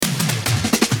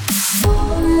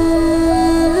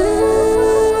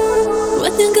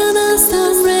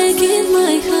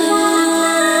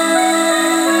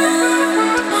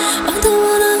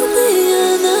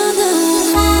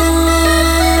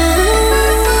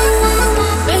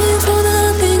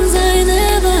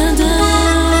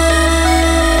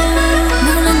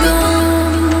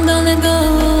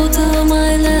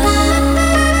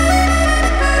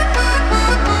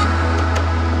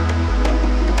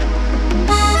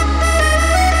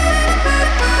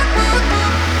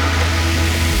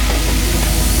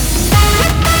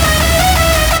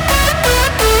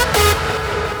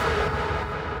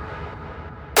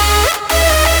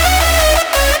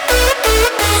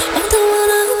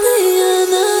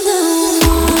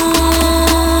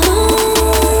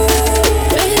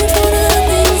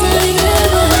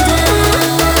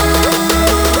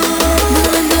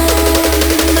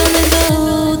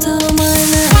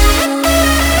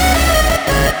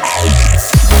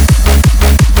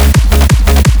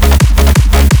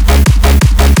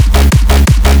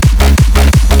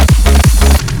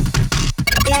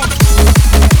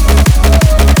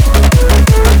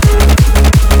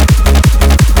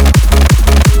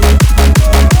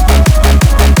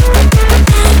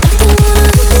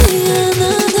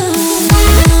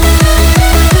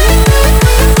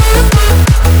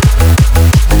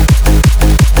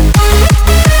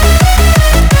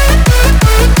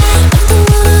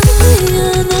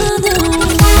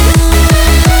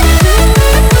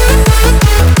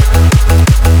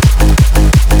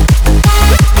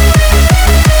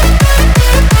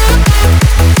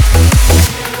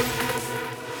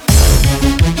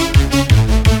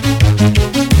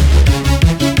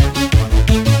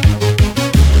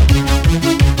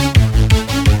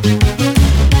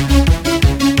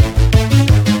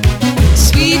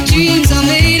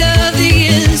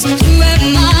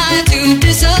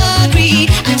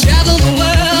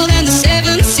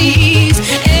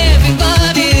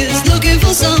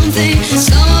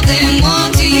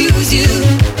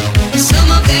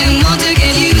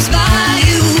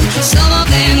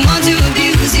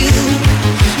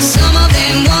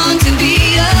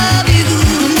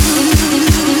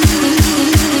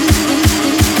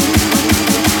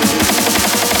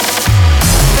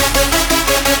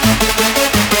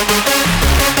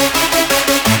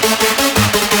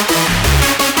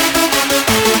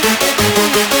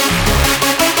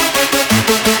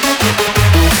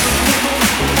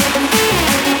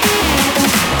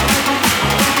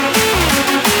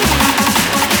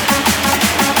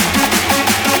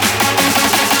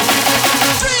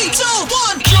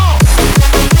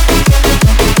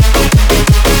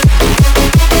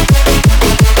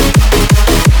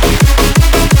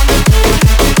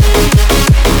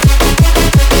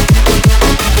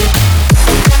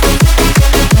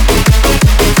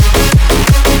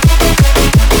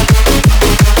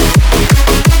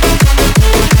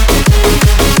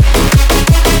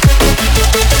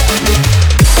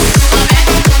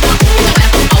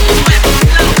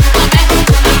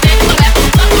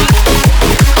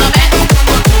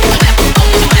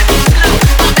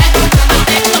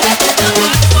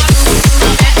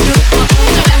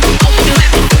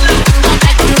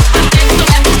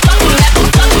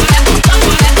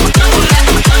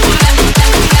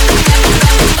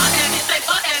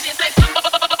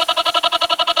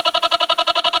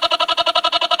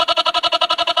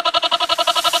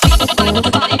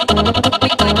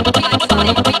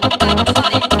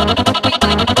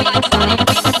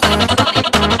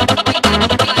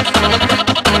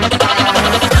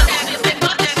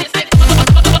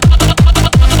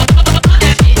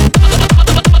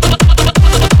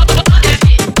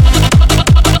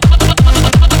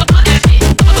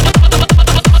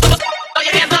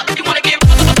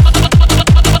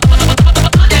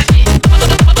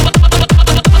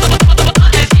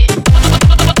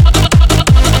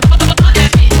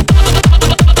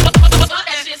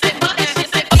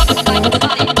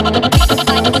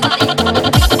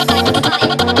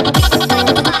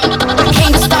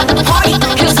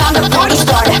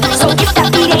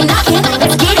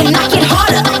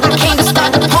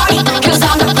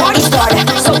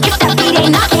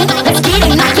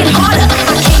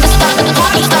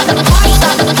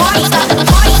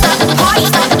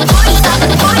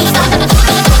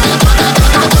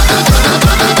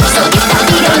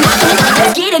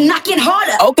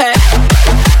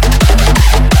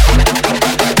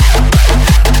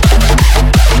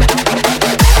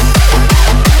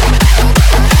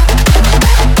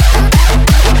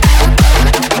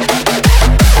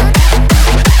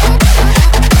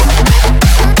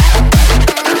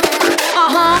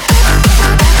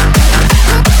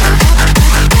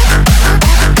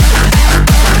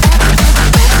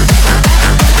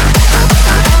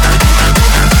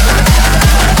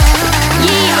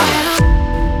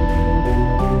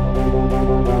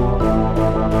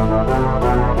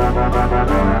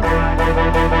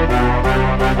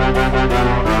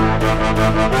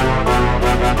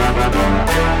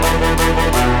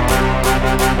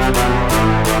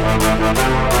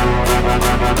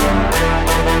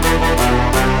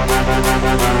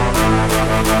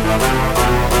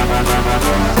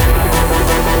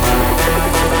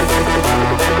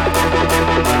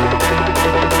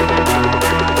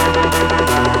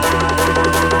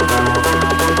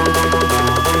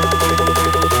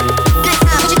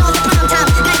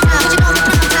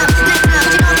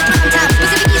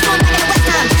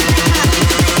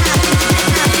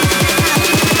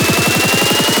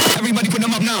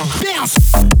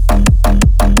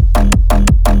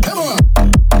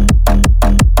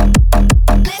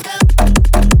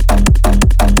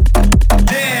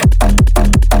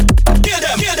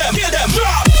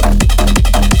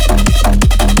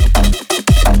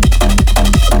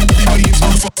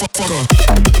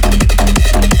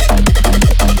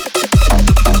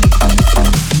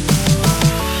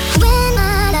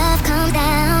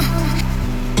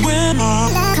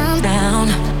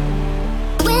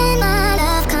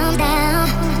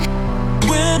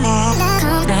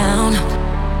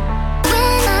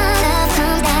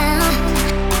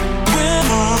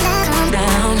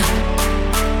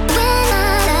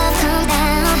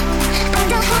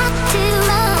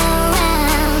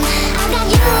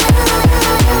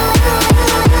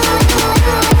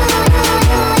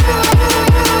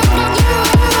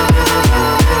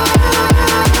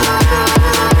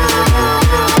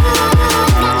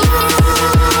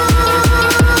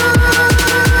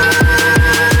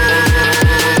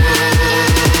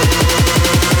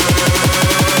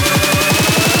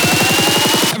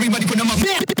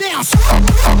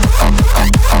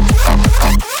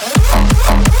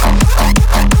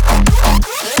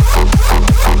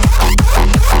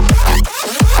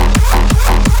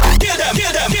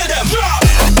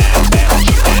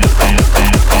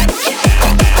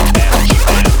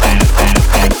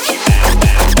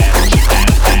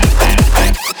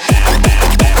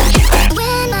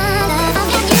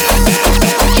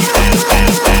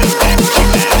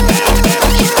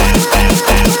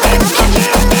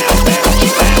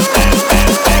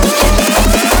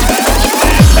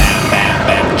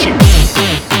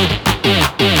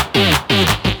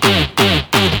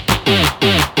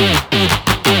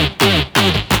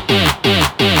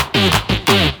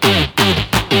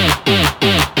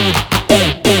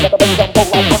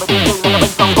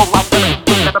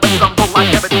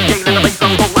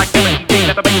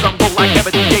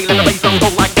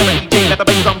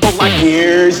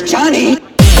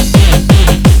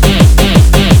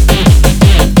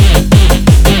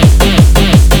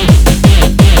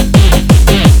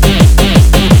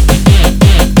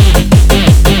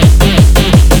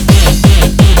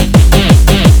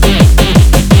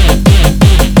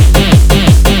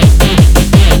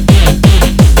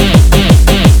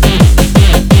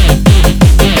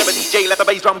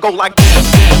go like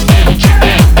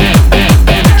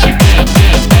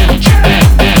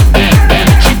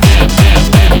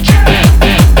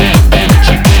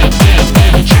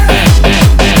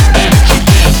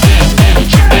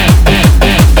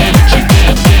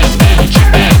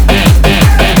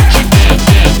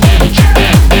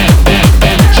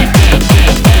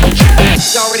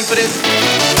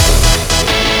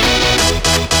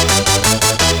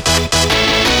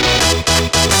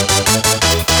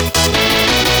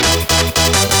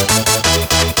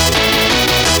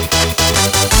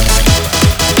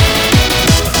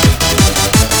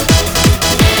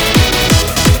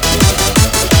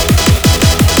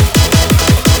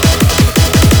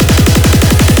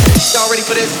y'all ready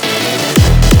for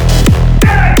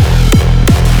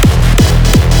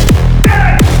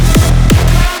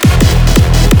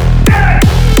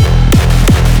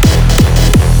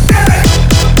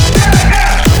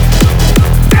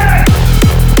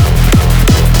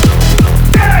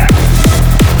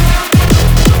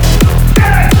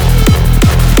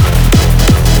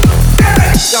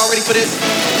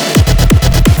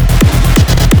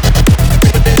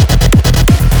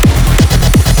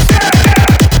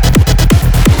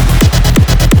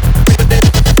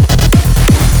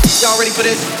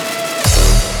this?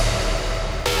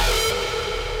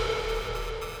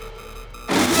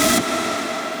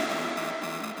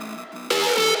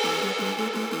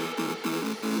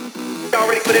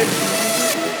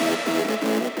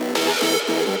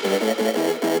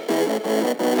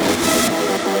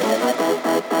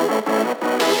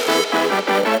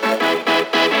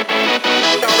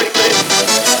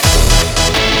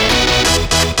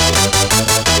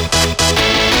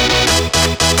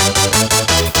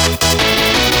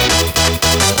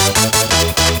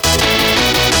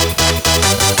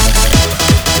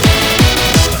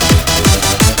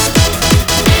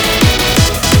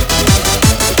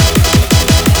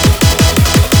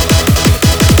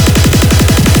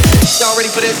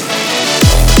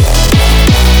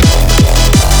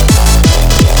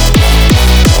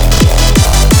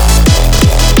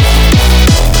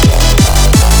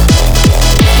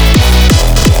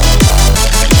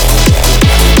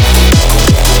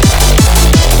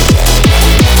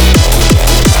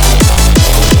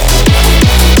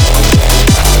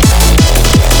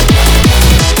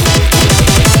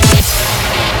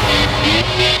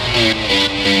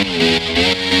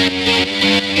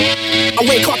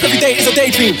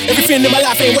 dream. Everything in my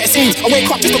life ain't what it seems. I wake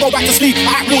up just to go back to sleep.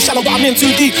 I act real shallow, but I'm in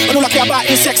too deep. And all I care about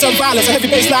is sex and violence. A heavy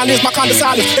baseline is my kind of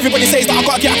silence. Everybody says that I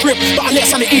gotta get a grip, but I let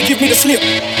sanity give me the slip.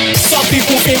 Some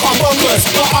people think I'm bonkers,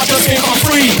 but I just think I'm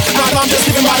free. And I'm just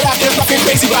living my life, there's nothing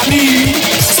crazy about me.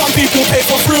 Some people pay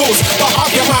for thrills, but I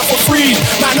get mine for free.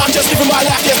 Man, I'm just living my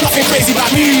life, there's nothing crazy about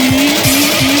me.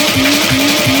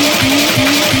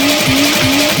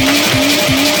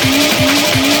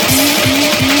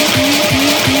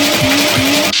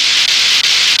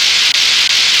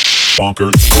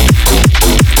 Bonkers.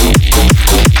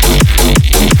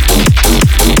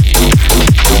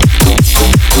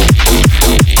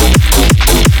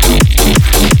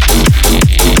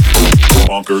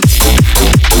 Bonkers.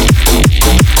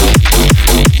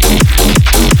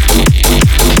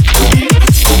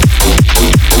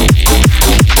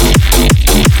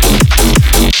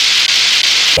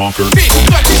 Bonkers.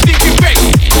 Got this stinking bass.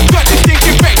 Got this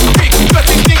stinking bass. Got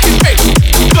this stinking bass.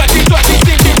 Got this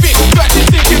stinking bass. Got this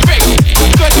stinking bass.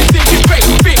 Got this stinking bass.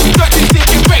 Got this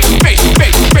stinking bass.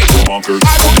 Bass. Bonkers.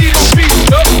 I don't need no speed.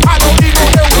 I don't need no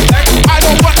heroin. I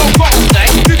don't want no boss.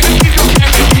 You can keep your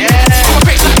camera. Yeah. I'm a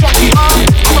baseline junkie.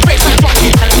 I'm a baseline junkie.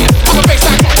 I'm a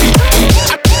baseline junkie.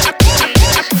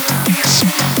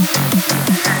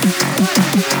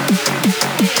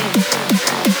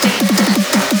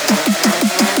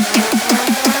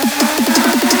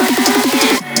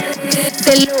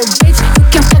 Say little bitch, you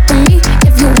can fuck with me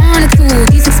if you wanted to.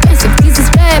 These expensive, these is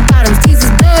red bottoms, these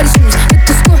is bloody shoes. With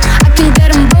the school, I can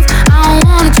get them both, I don't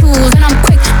wanna choose. And I'm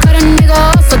quick, cut a nigga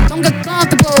off, so don't get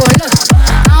comfortable. Look,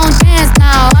 I don't dance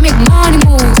now, I make money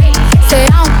move. Say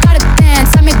I don't gotta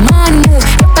dance, I make money move.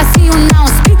 If I see you now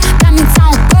speak, that means I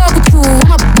don't fuck with you.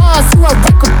 I'm a boss, you a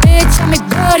record bitch, I make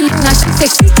bloody moves. Now she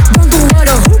sexy, don't do what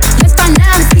a hoop. Let's find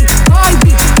out and see, party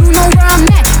beat. You know where I'm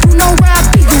at, you know where I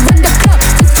be. You in the club,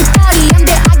 just to party, I'm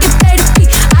there, I get paid to speak.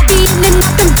 I be evening, I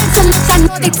can dance so much, I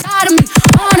know they tired of me.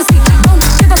 Honestly, don't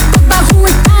give a fuck about who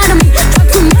in front of me. Drop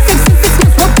to music since 6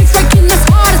 months, no bitch working as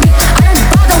hard as me. I don't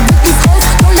bother with these hoes,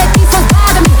 don't let these hoes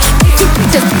bother me. They see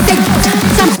pictures, they post,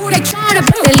 some who they tryna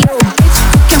be. That little bitch,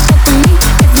 you can fuck with me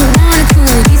if you wanted to.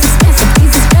 These expensive,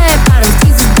 these is red bottoms,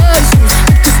 these is bloody shoes.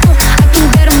 With the school, I can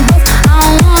get them both, I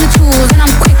don't wanna choose. And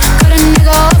I'm quick, cut a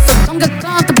nigga off, so don't get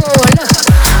comfortable. Look,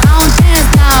 I don't dance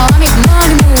now, I make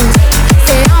money moves.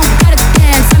 Say I don't gotta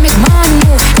dance, I make money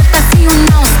move. If I see you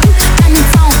now speak, that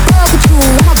means I don't fuck with you.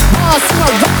 I'm a boss, you a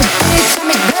record bitch, I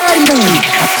make dirty moves.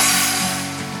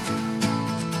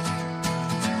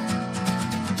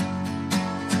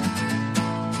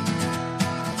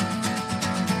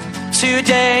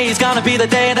 Today is gonna be the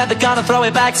day that they're gonna throw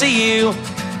it back to you.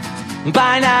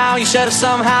 By now you should have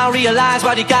somehow realized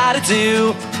what you gotta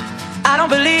do. I don't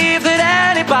believe that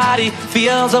anybody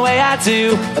feels the way I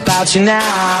do about you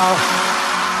now.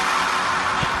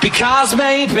 Because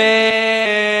maybe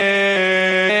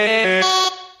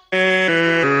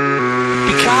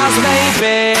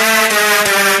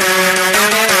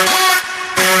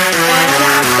and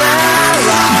after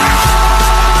all,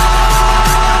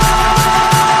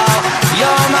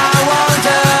 you're my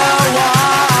wonderwall.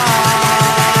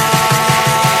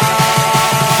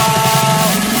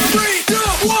 3, 2,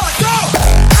 1, go!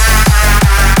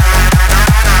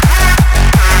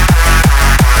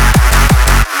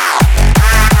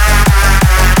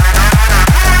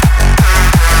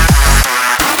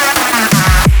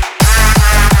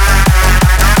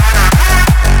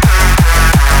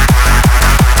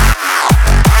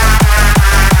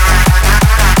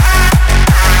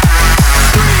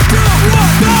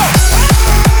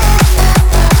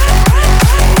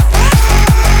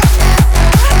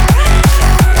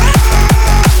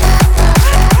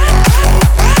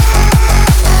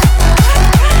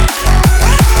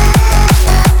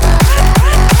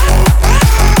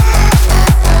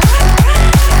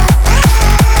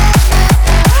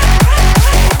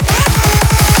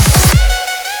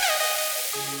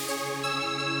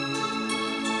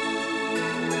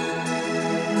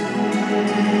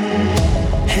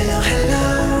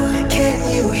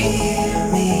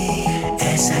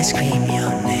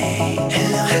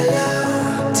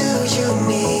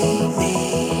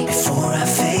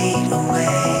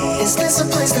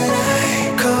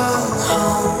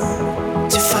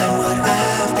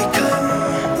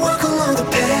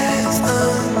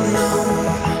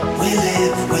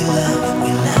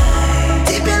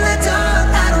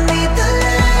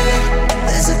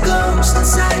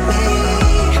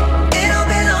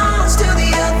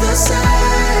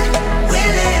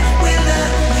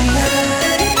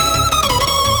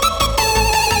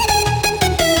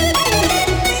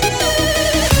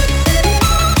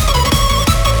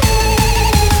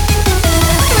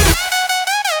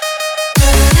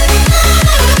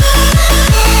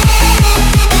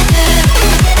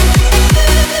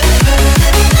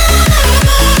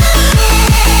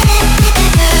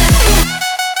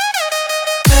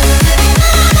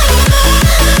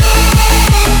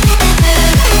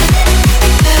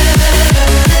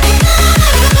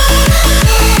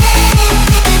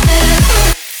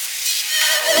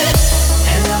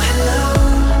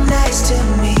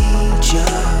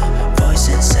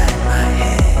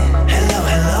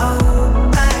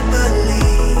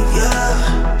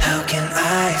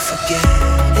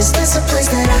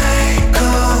 place that I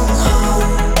call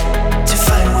home to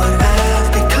find what I've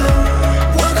become.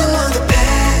 Walk along the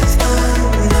path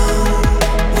unknown.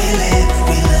 We live,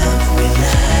 we love, we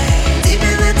lie. Deep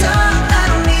in the dark, I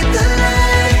don't need the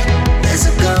light. There's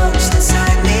a ghost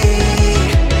inside me.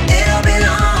 It all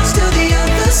belongs to the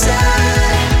other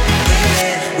side.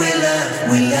 We live,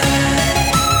 we love, we lie.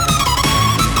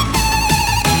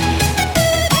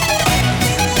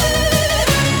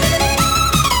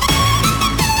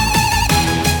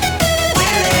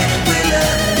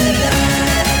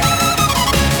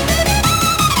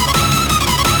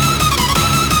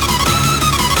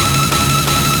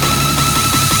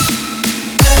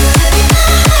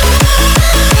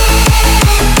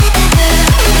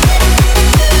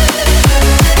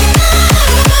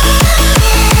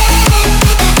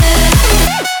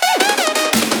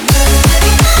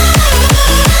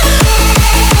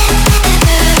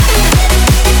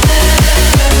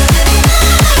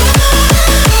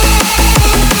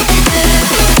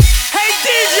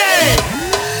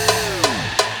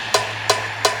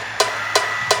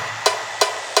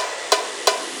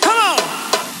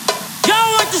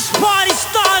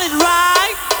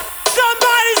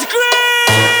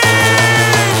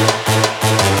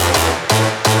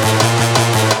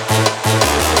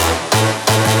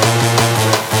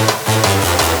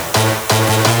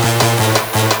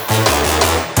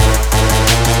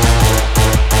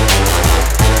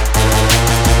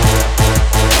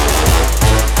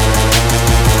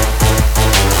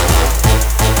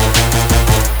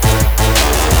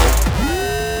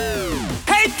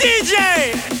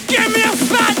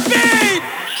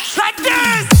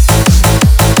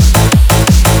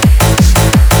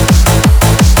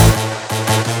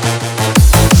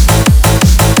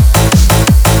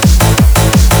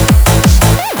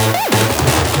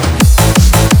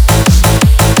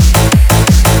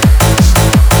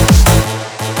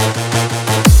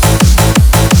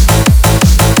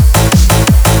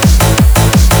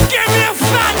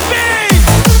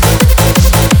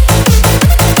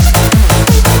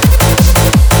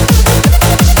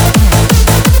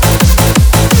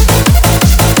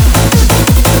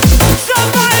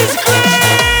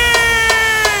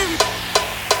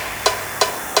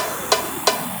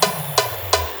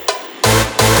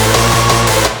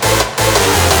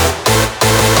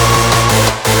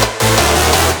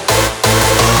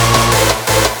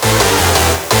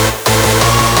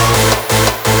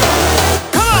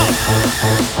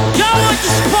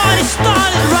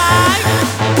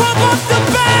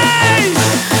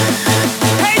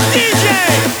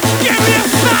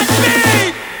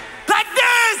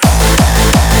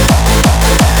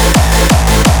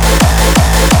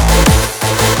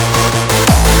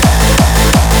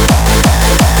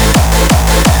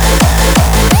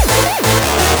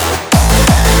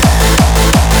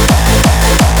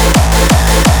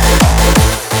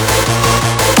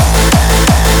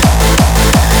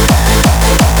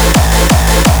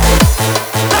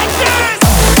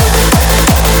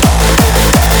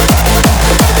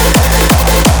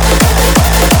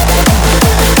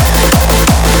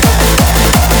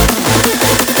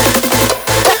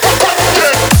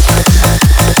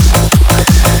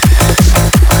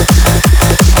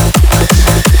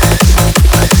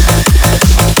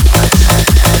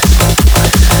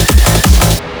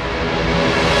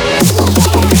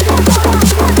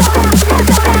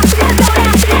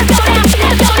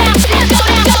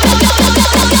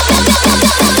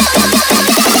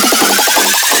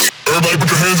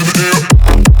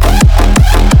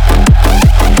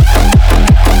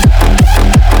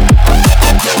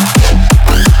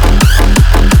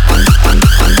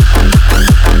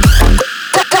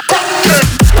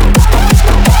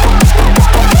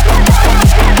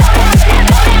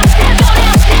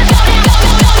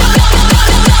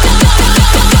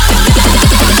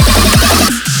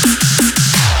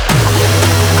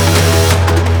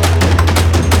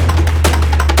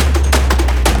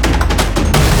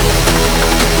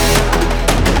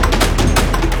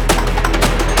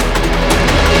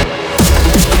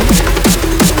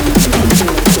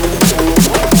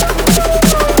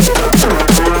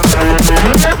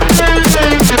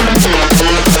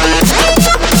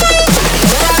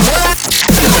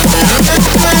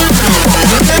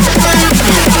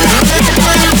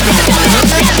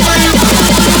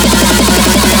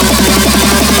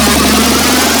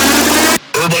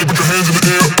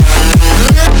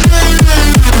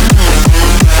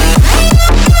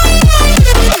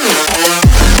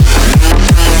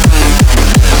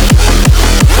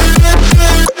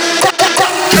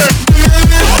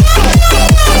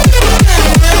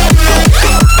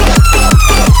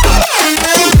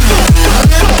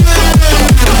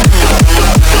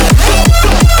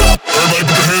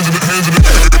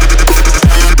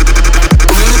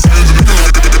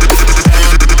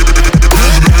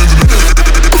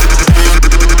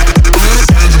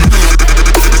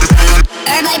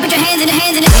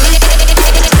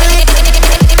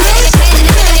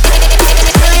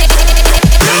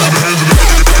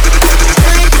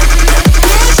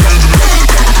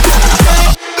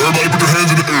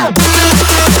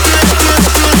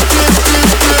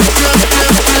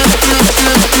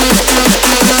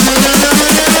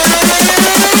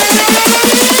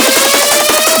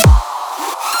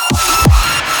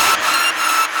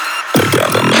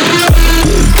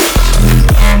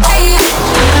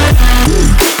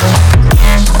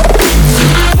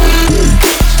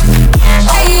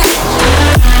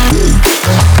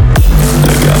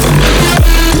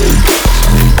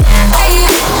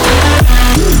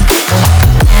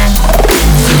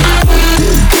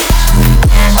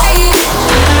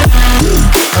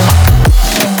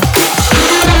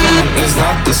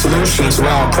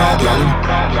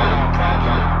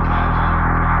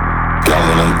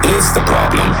 Government is the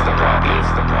problem.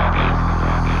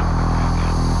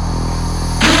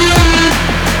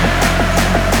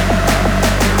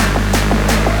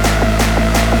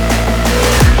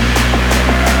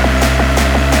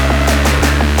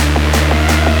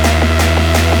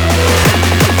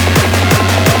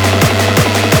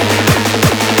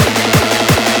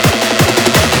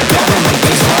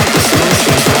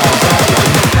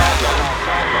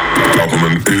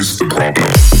 Government is the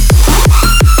problem.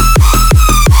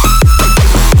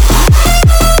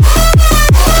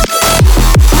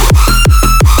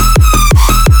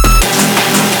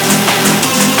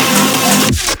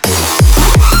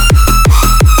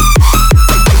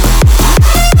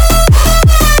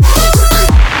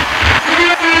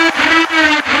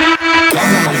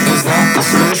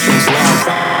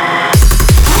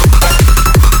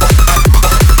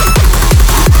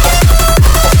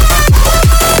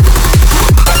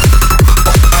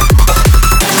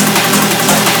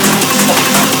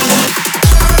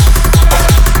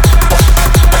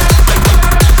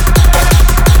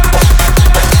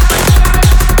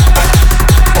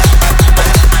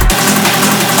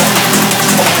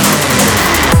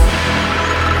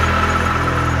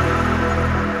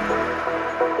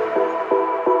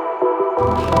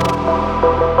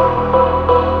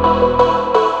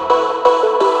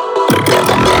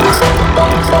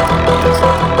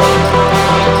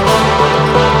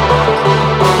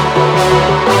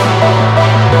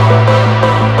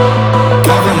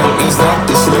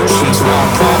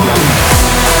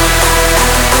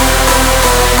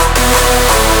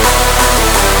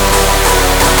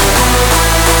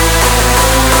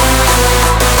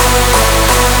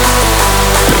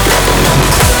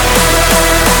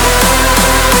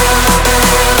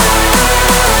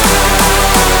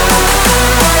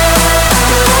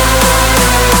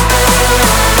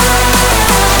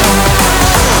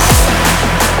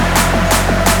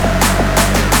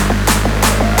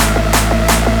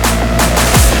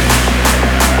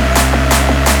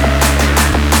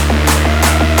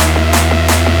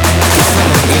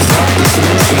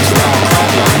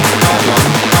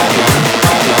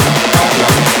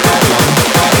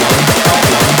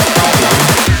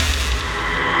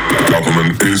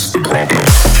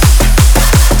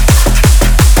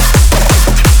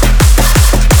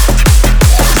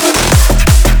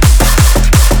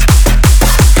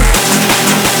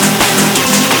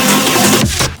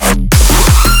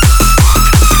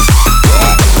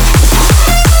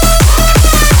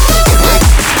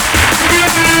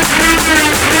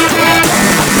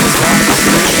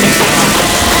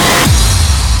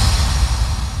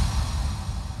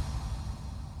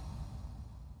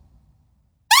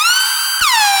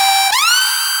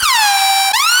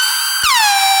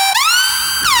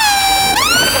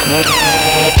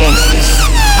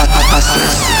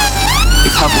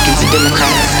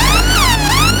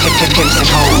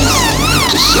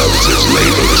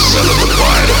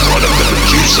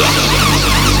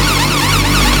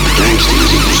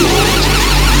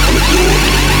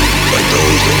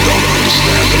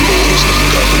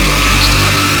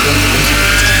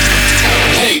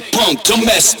 Don't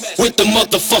mess with the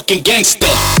motherfucking gangster.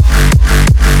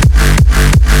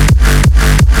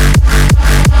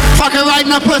 Fucking right in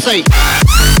the pussy.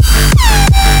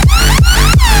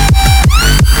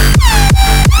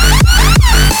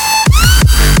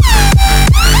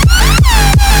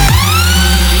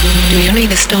 Do you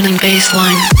need a stunning bass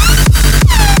line?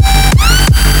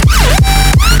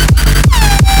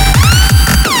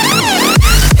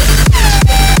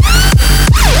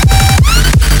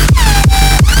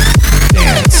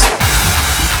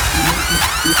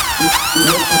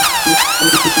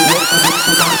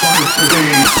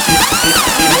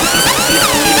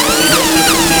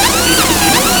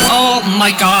 Oh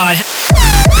my god.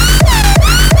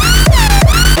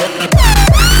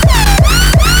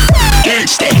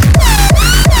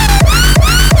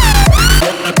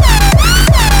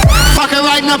 Fucking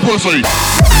right in the pussy.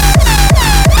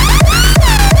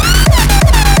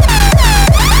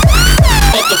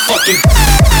 Motherfucking.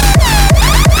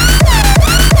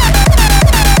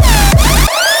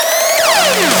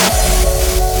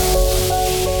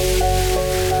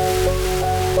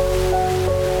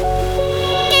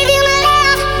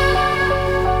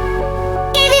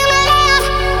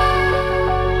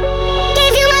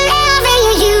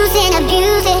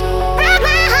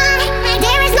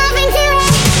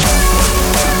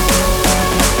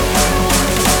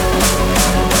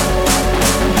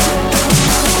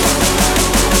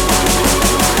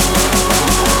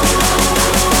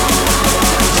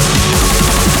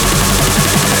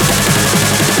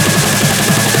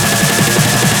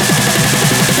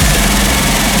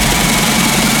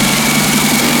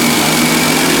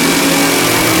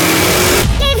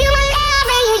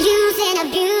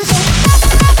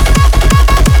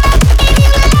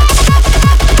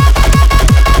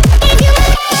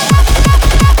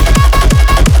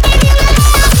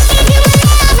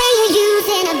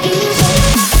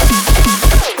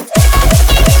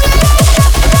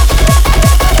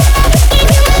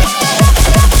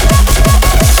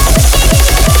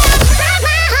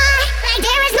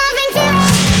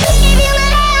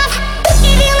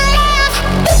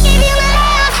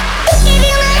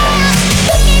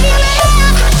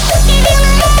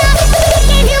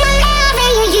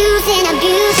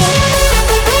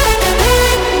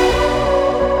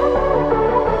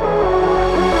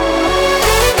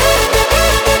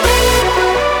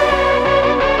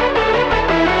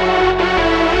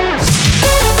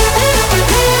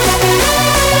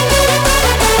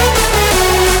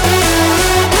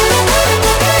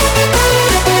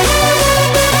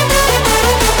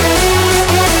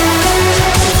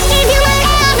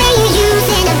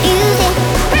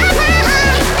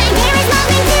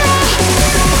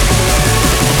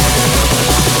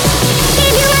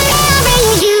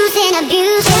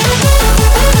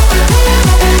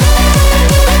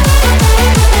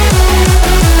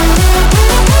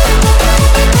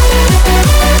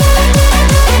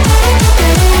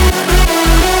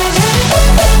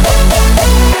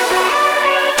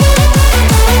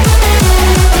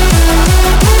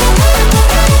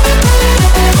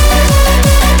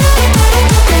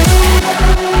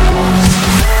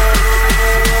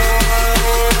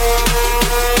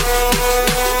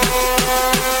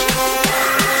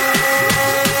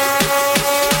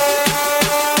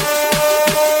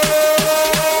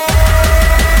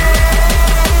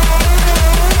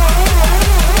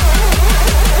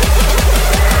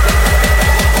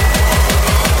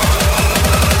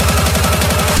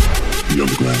 The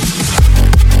underground.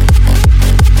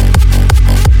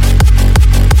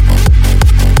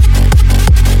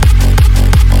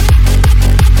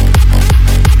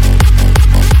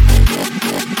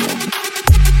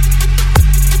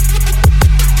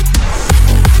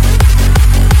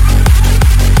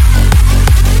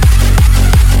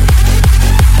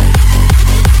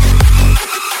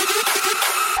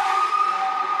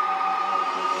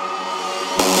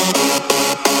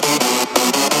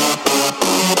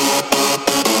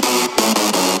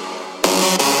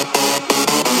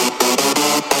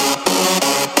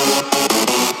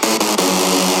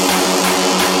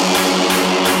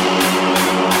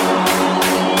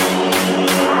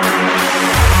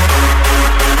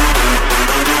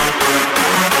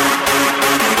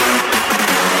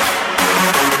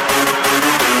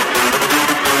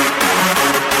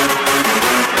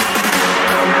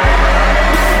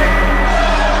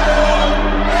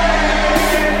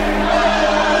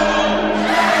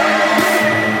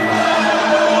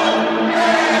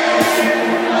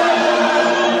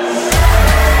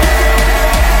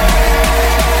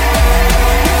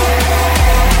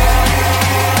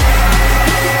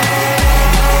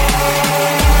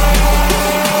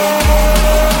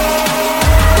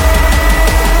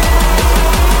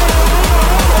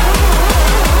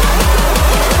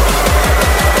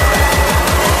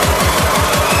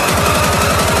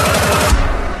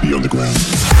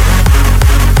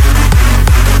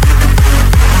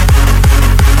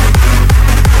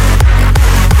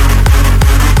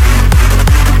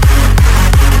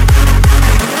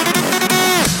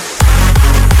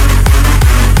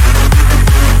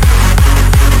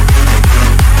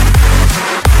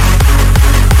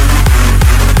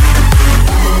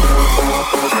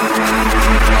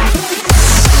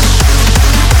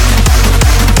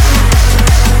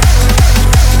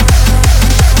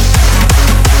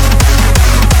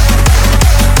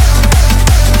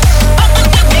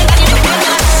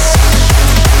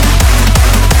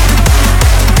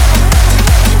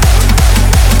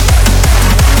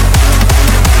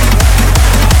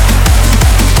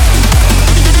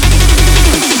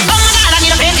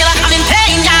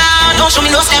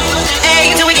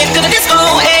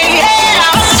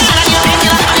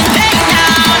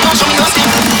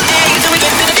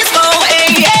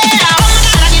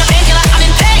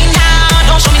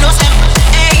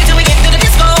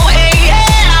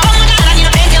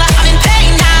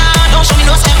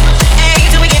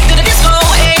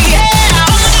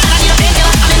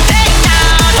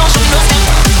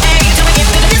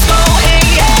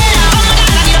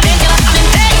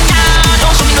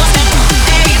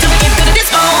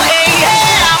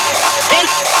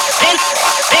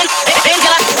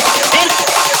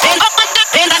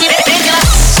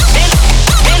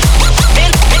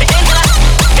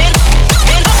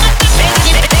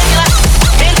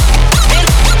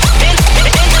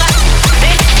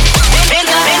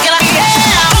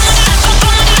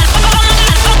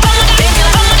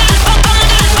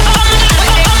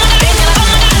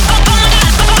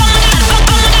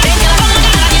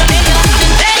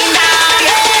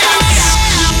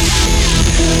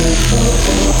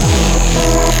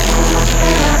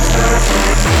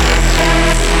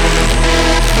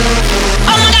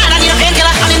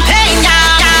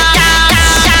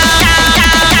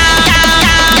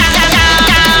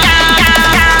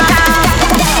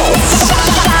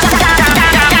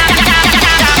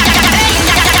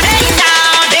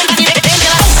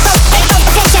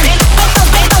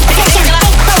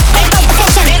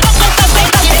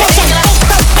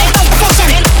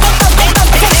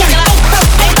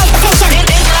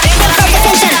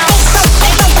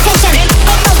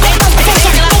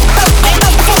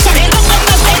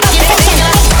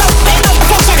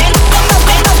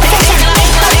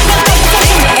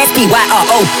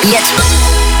 Yes.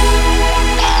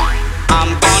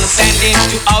 I'm gonna send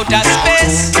into outer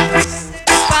space,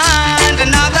 find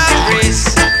another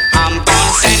race. I'm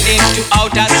gonna send into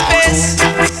outer space,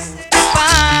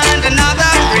 find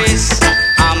another race.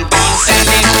 I'm gonna send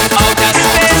into outer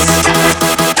space,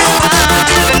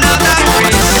 find another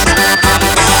race. I'm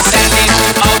gonna send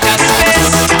into outer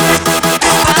space,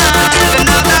 find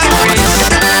another race.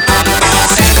 I'm gonna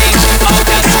send into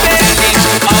outer space, into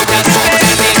outer space,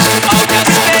 into outer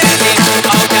space, into outer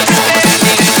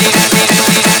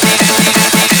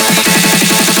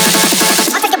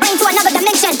space. I'll take your brain to another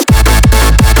dimension.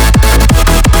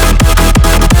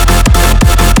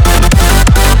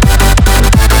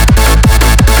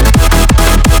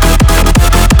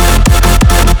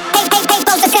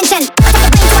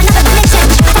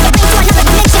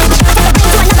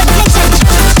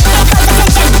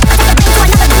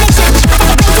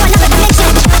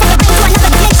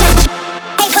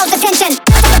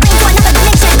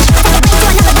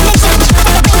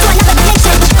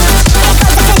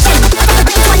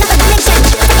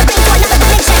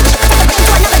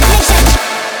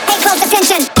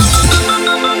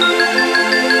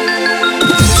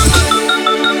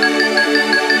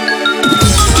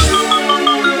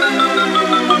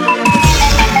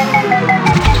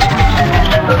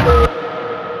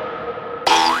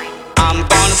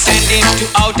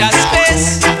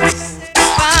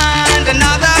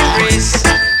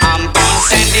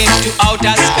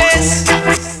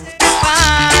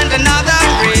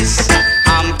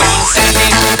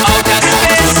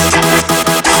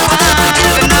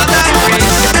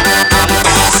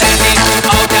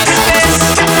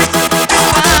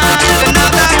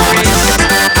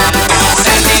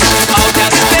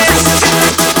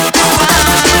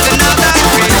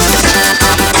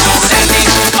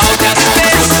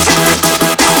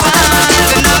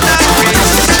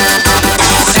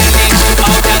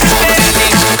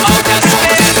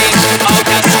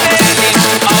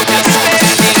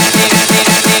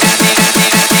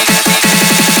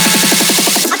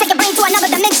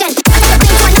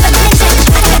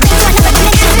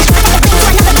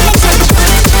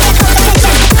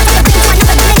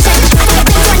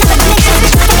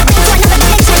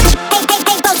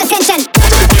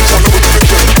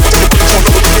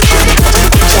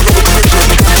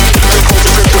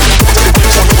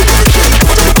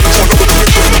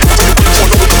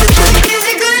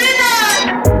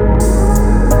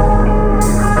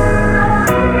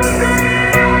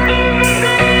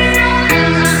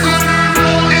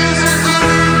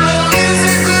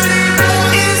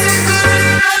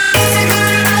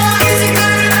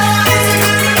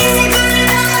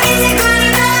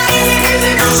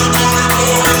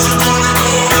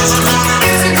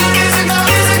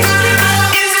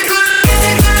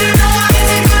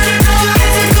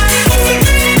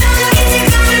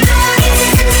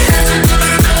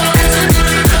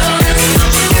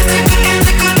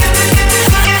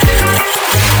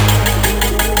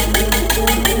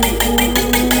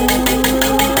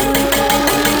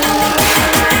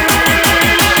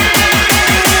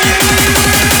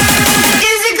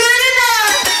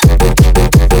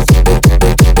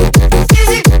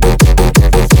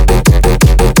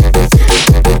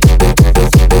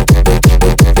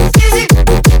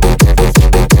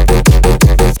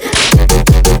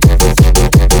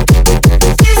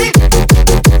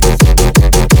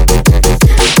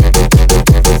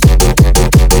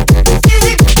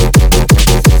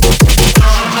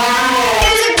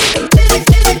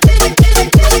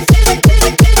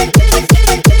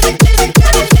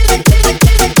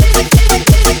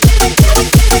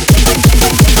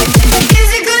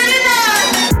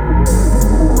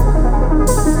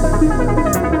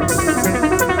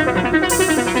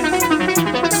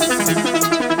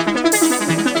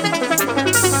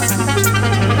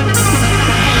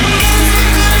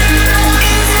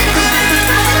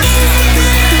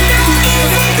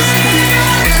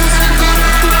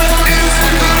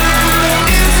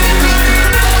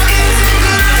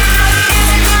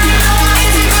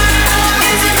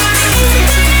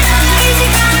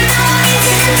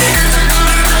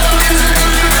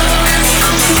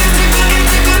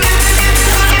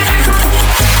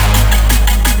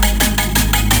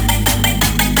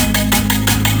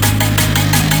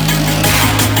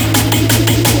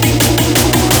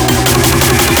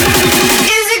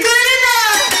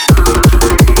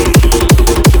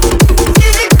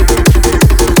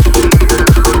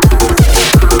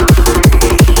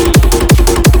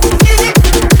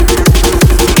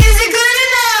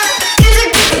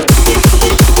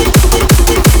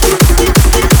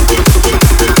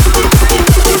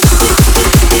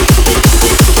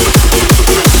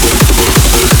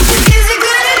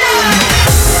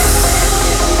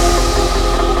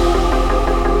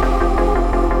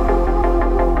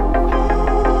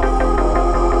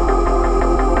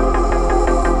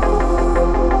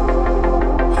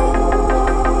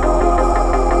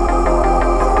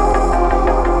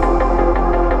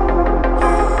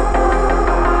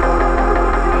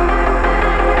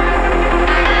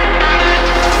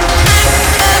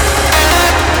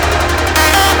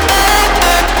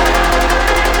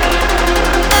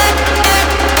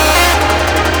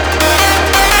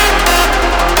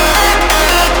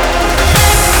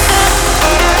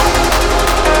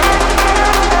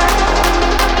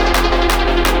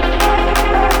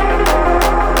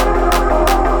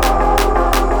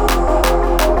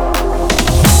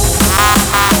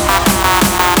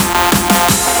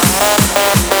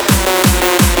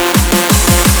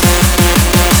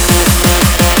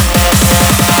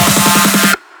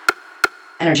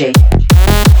 Energy.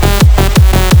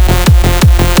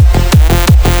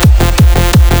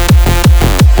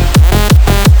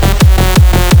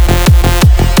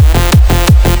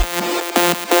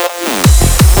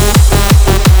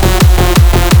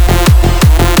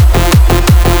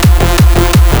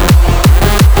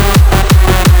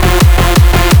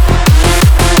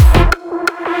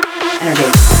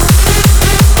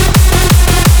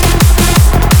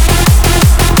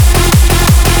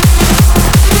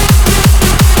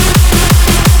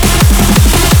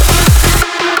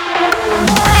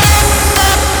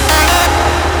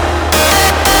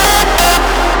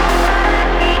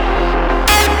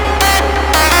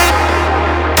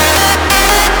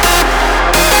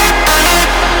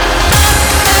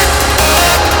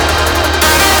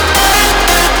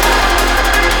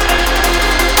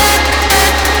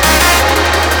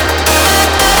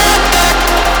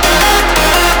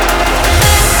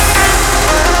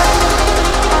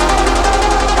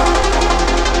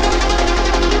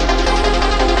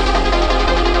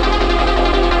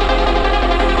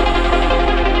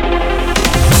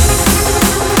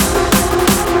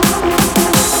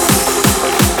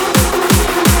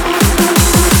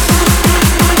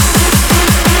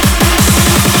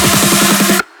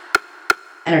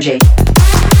 Energy.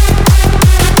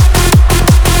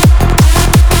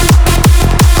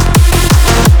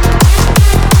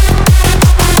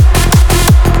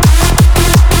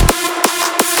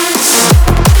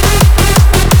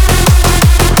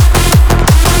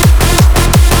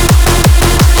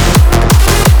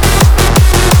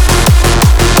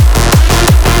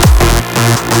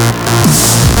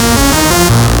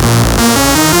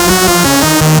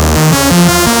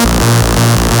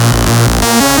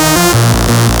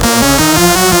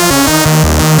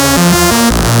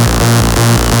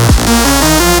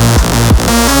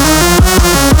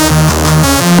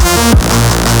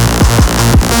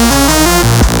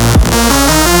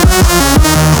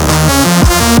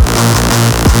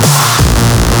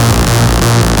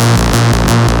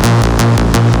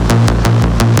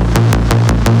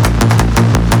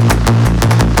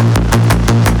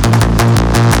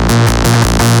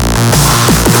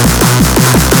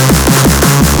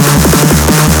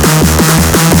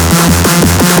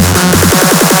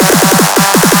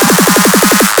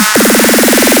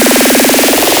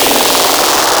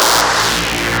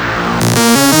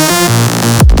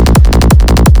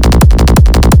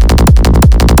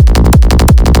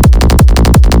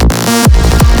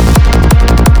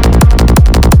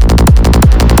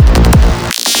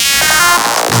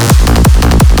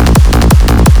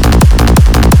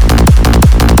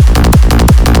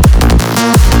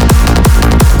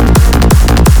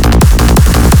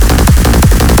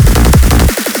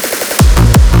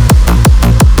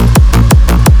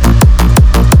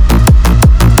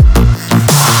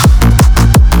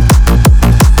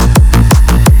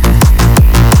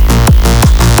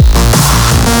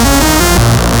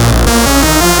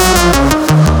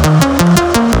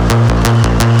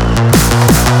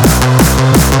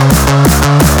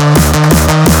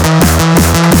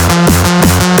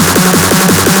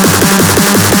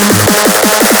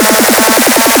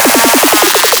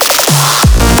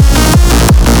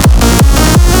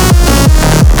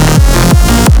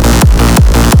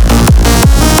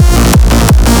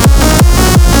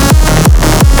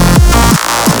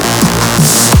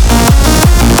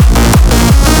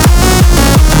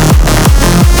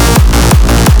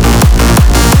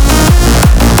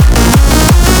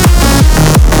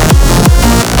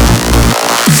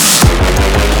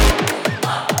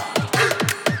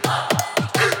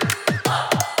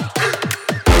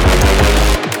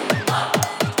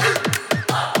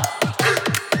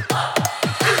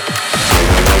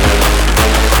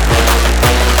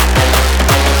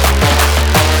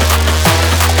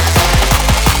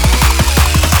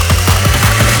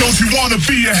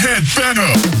 be a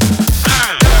headbanger.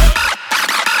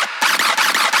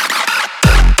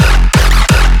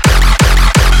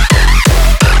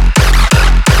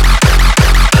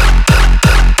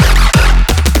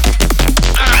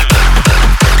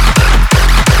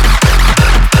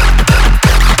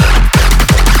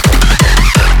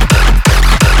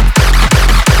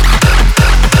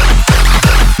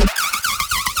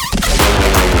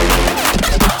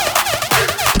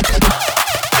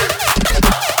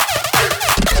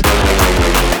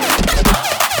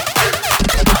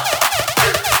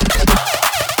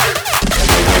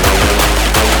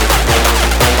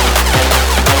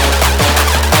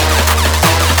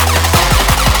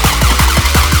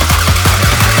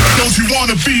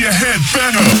 Be a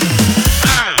headbanger.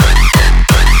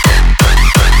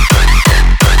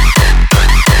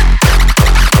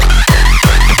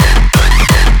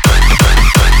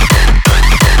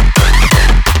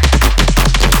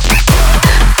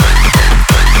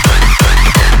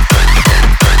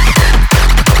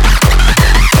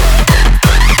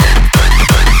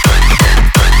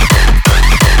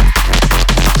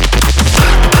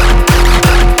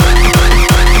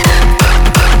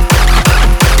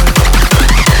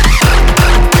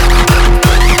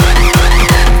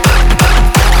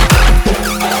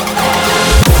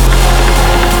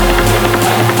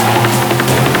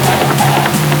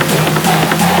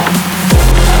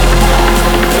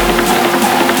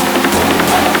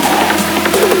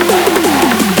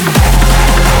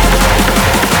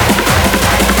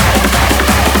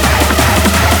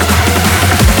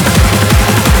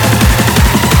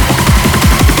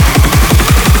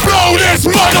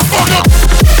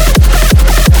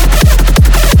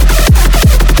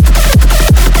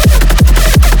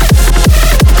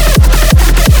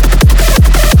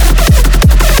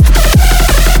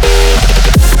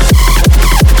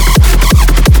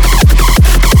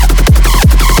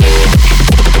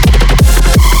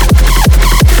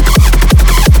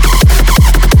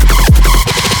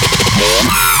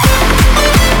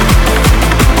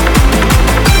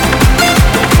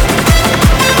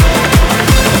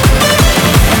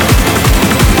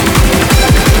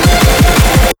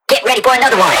 for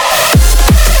another one.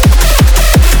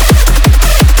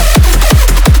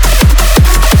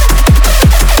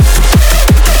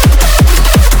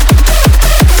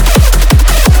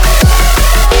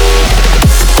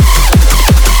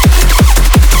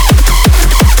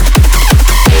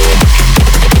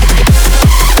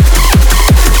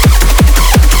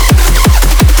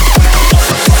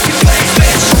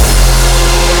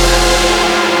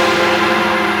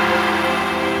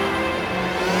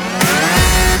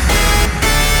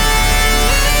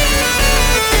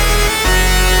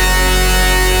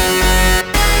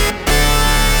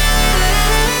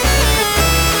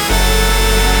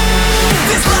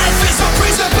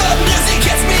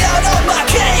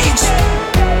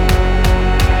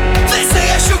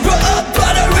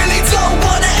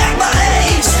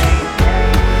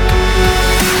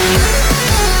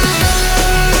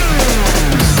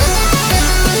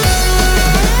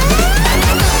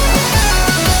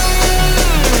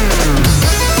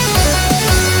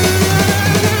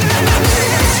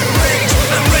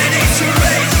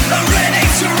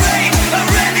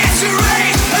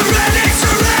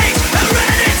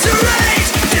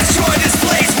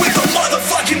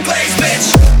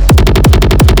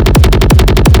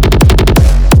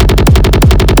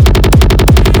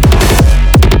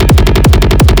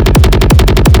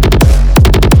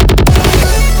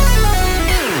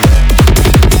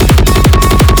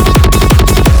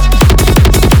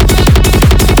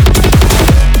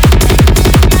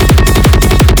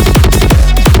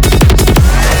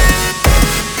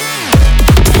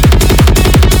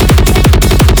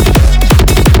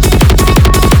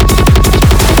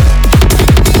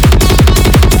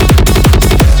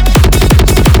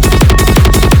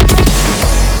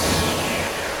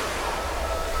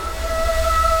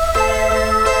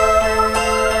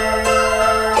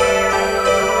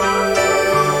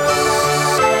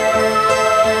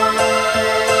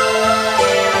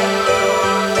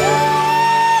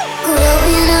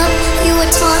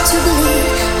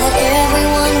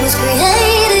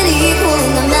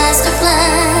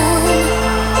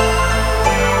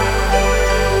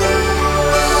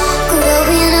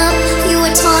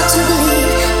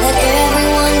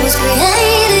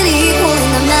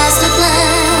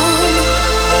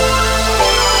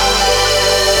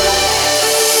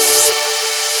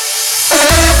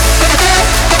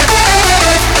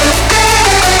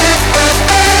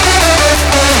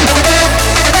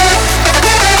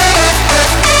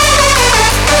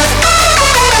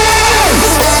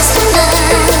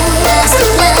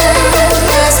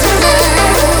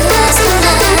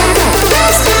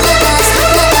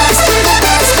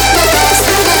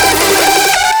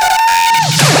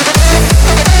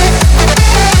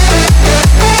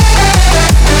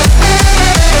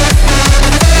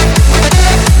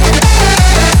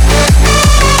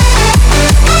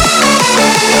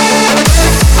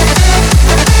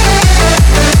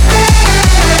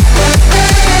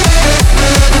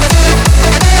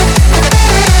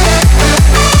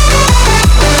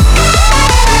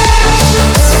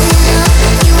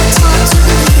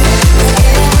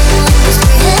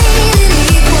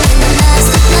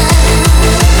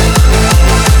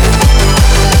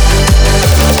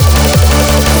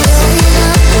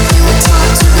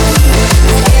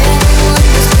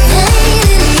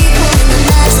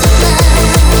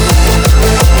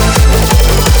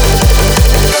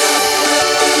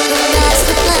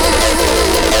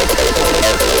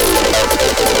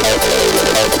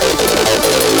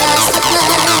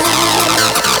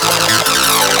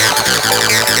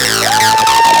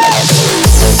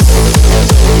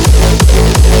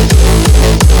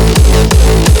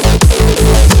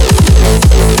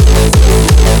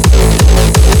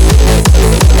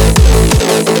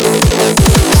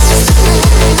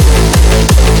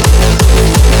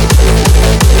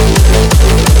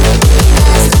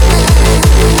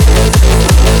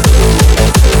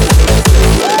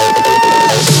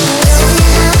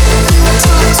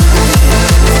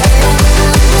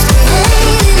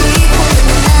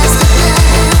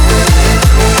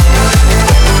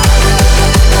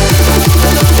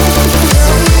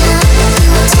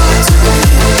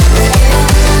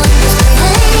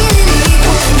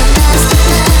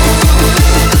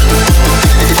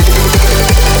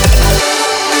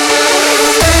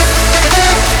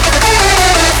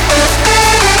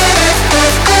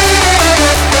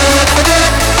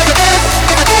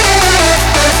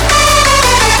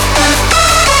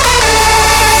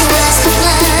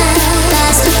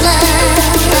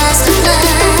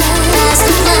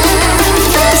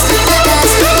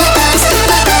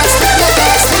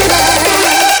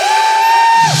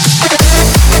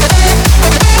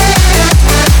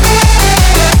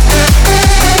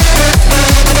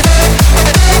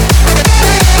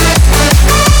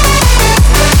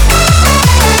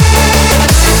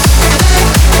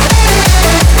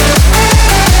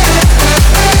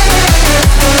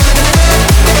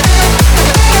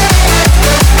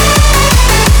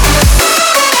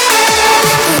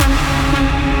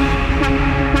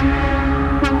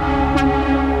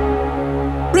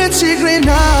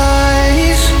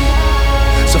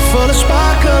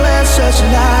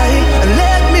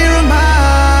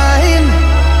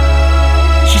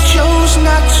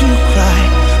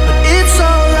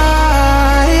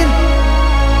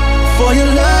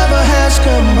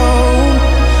 come home.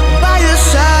 By your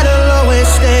side I'll always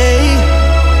stay.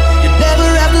 You never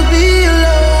have to be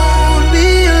alone, be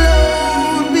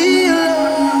alone, be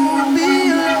alone, be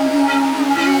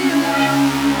alone, be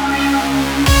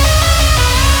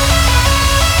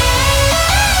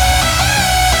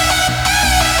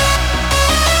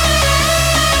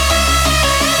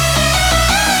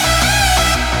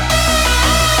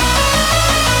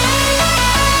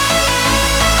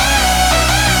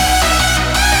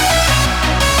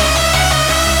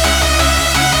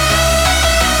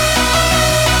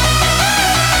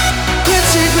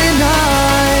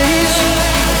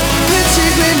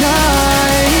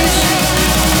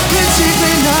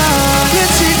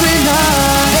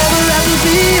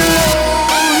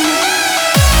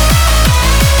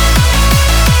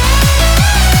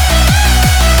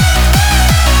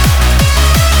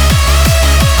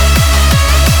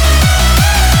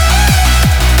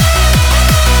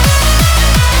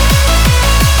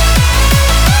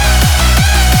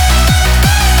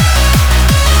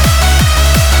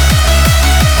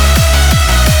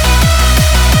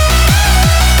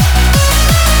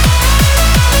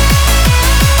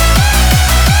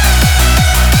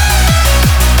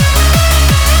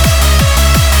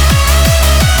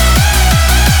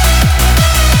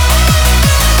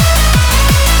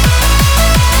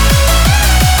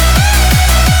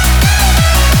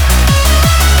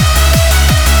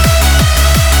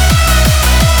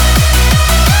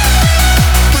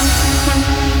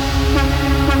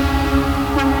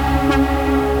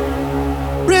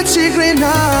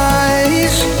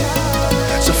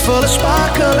full of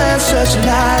sparkle and such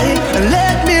light. And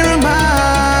let me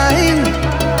remind,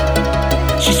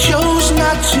 she chose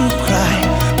not to cry,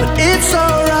 but it's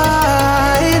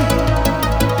alright.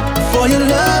 For your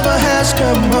lover has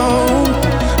come home.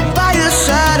 By your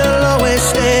side I'll always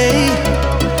stay.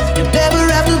 You never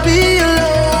have to be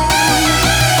alone.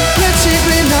 Pretty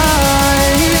green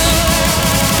eyes,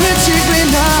 pretty green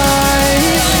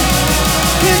eyes,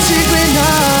 pretty green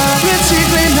eyes, pretty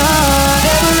green eyes.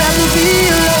 Never have to be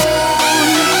alone.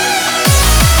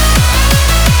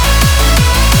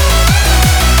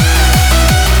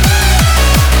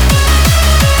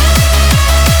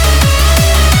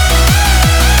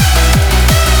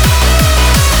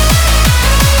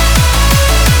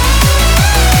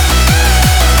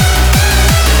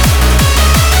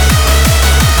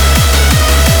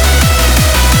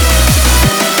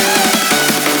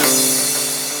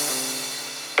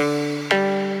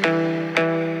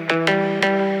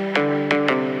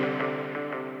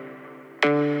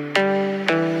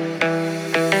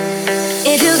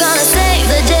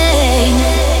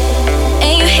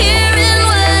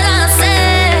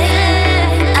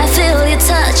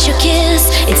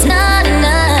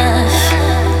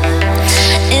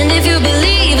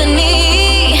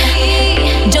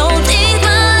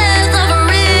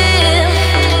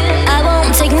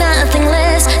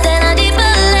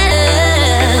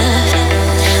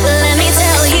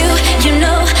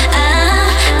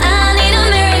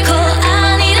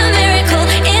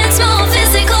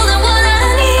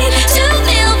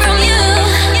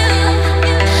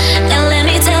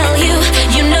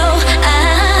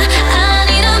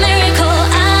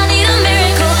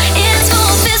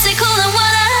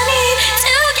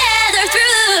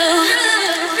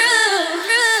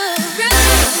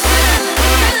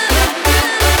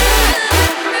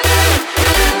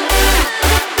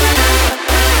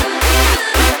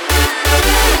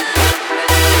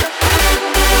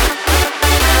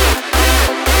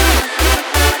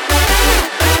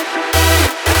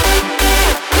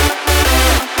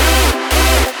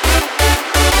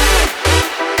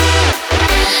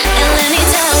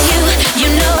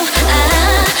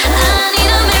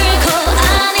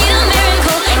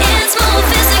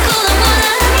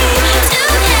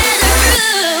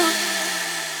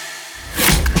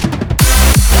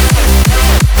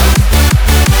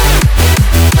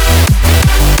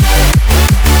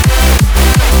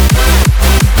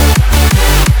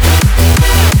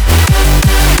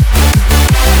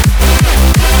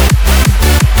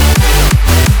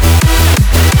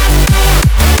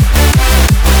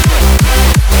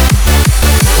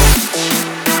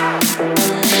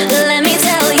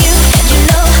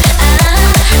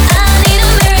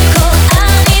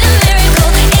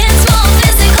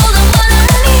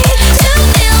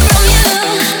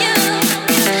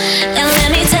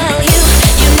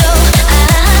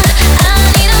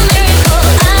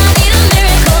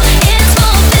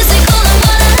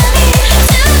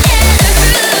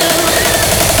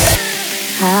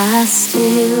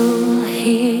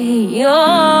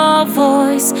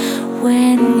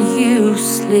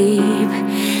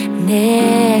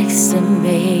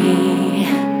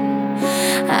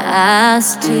 I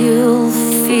still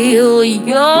feel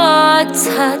your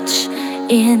touch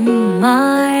in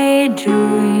my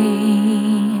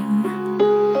dream.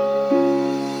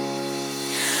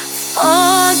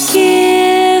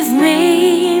 Forgive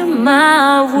me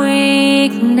my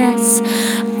weakness,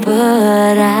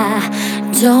 but I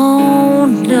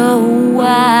don't know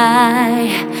why.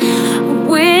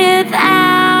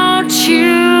 Without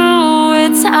you,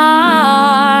 it's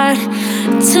hard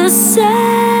to survive.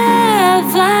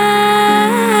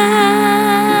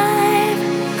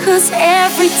 'Cause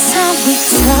every time we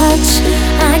touch,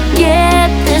 I get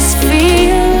this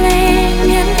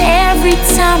feeling. And every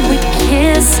time we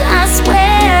kiss, I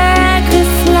swear I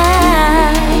could fly.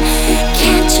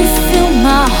 Can't you feel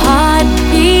my heart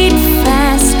beat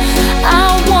fast? I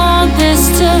want this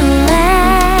to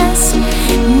last.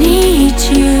 Need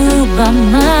you by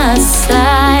my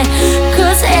side.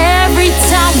 'Cause every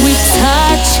time we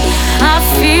touch, I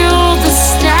feel the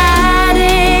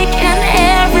static. And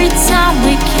every time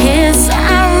we kiss,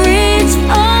 I reach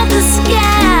for the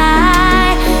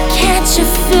sky. Can't you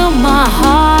feel my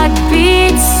heart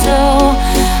beat so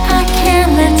I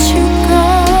can't let you go?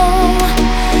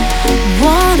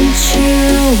 Want you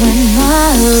in my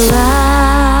life.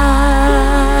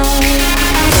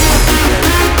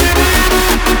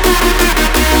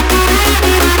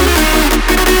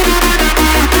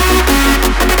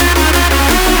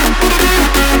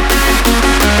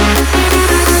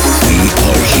 We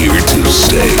are here to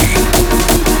stay.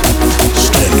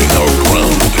 Standing our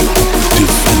ground.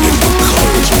 Defending the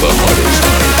colors of the hardest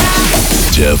times.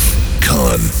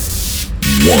 DEFCON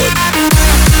 1.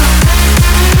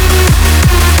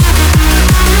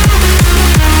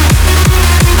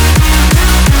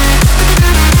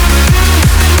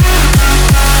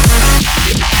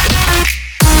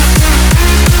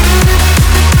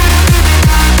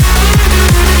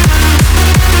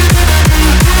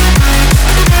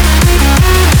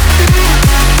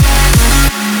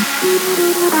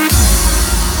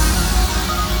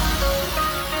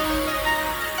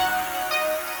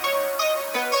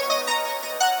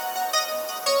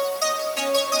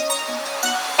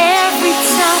 Every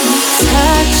time we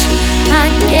touch, I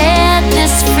get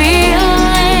this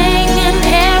feeling. And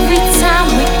every time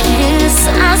we kiss,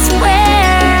 I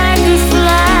swear I could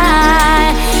fly.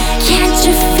 Can't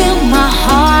you feel my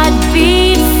heart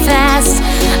beat fast?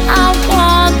 I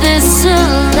want this to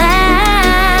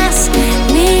last.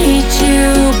 Need you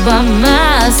by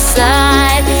my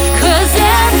side. 'Cause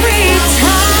every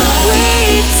time we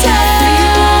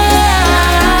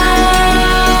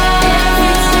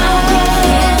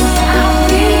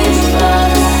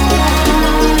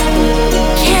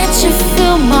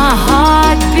my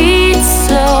heart beats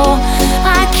so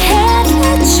I can't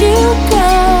let you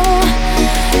go.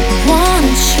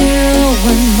 Want you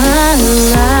in my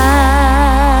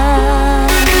life.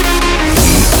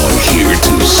 We are here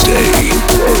to stay.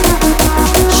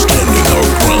 Standing our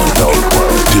ground.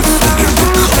 Defending the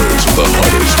colors of the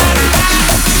hardest times.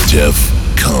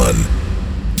 DEFCON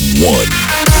 1.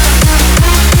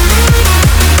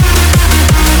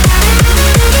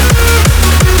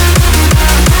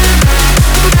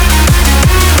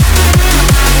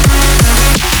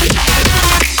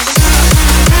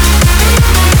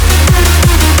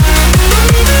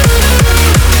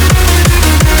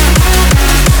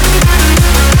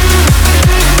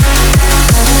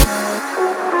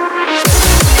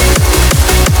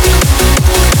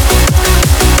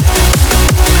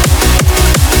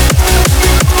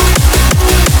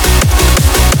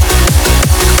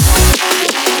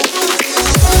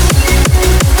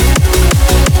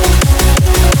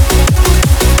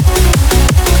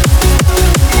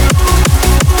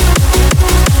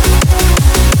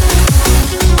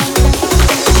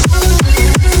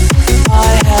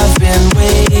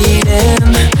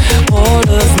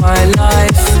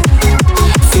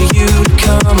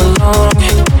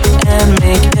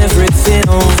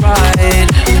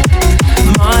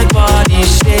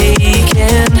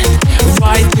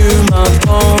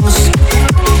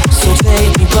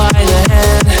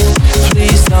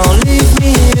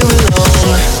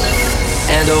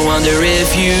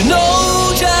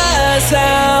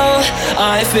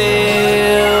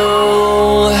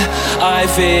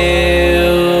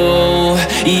 feel,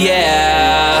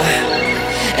 yeah.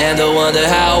 And I wonder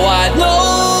how I'd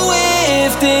know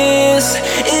if this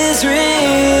is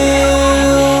real,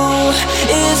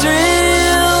 is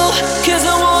real. 'Cause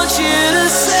I want you to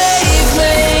save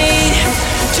me,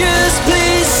 just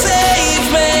please save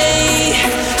me,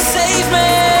 save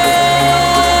me.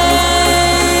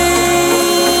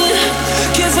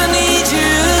 'Cause I need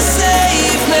you to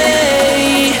save me,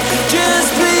 just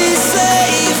please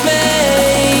save me,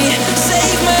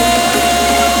 save me.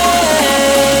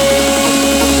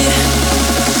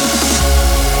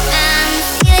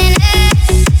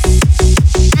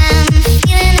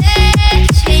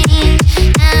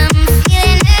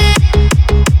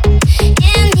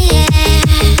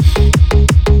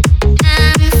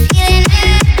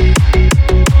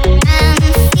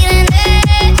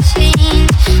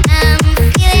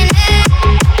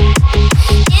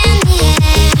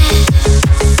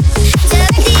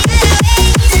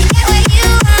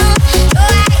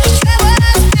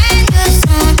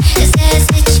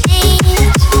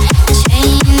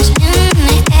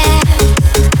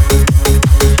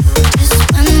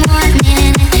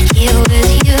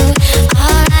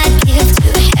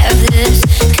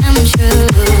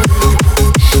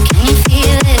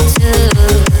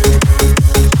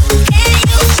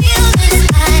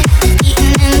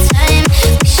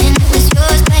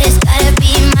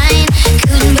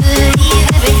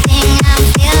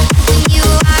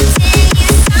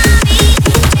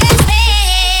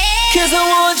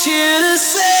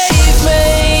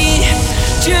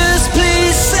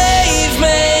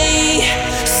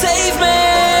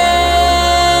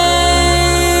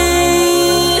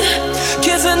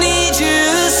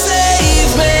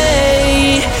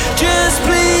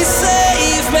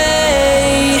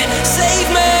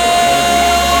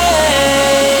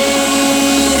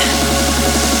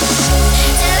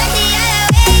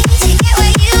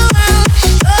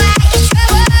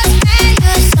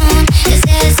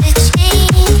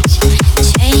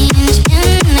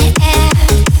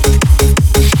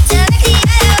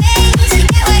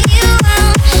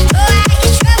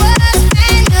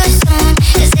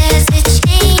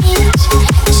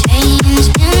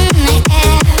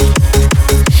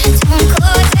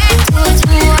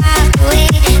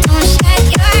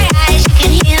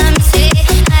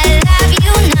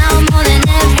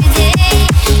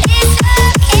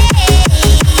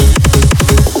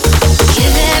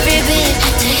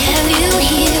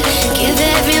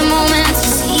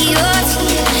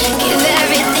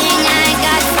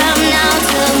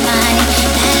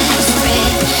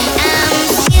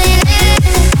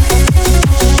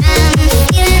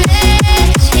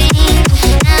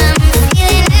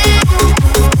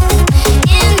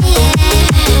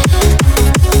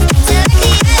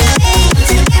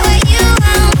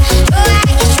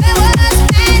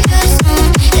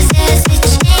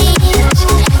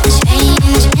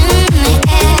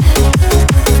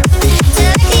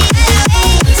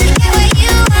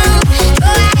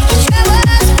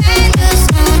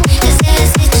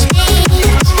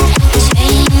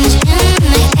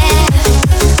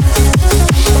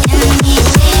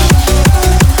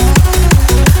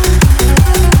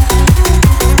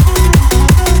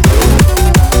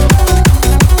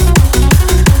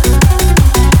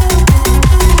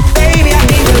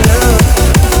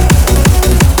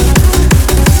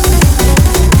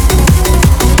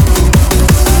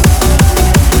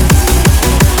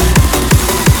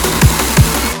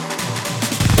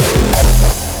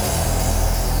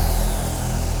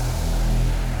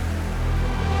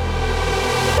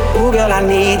 girl, I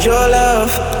need your love.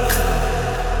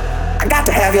 I got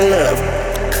to have your love.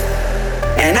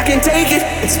 And I can't take it,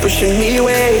 it's pushing me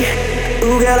away.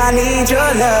 Ooh, girl, I need your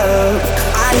love.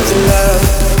 I need your love.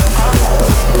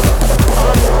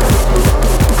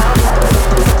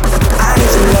 I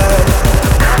need your love.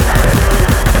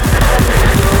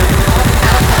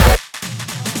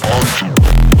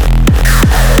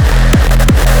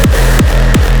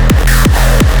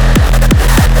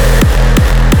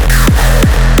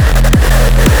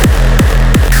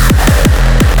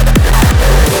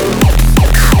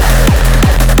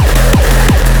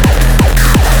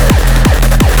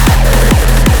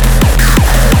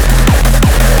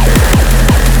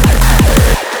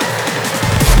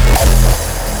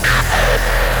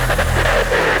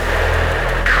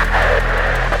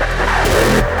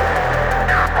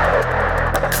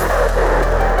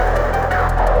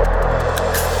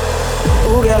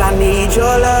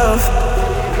 Your love,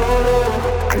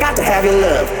 I got to have your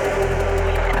love,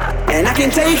 and I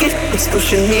can't take it, it's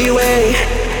pushing me away.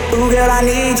 Ooh, girl, I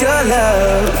need your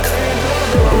love.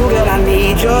 Ooh, girl, I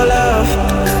need your love.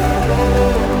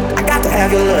 I got to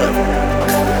have your love,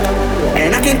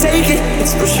 and I can't take it,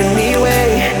 it's pushing me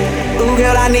away. Ooh,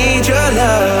 girl, I need your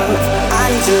love. I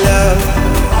need your love.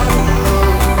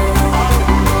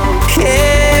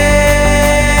 Yeah,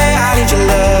 I need your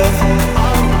love.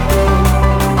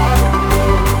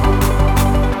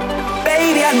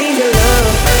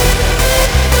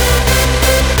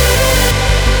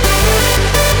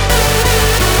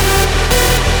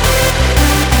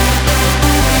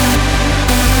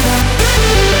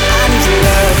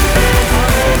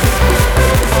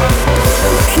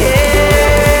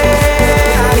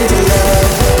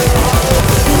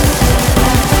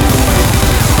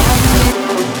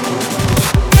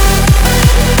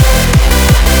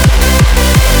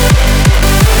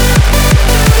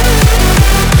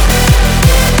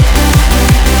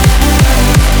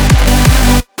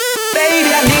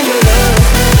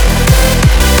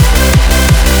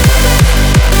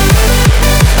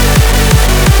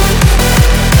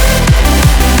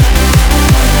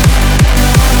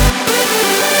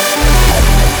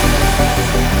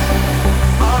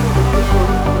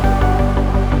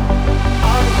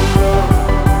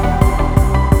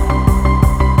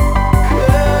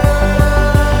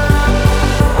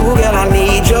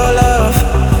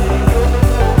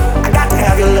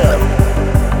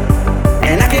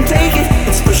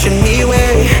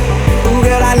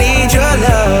 I need your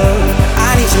love.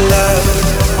 I need your love.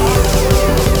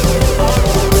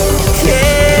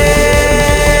 Yeah,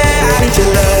 I need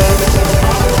your love.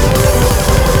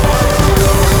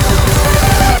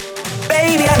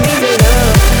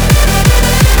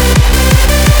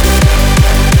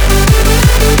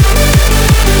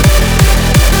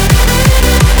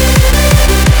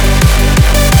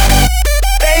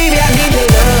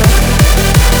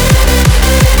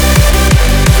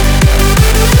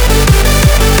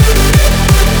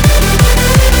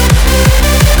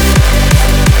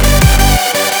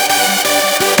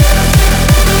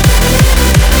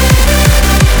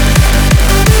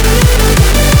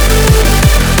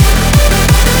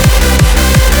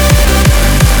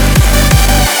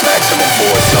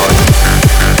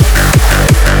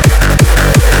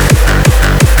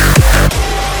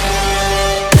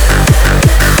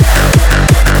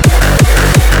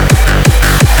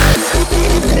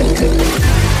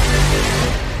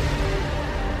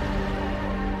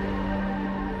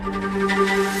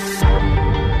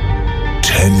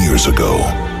 Years ago,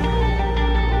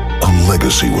 a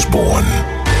legacy was born.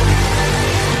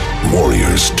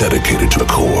 Warriors dedicated to the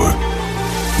core,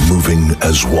 moving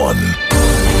as one.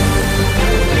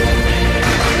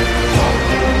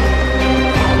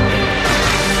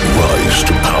 Rise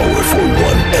to power for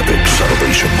one epic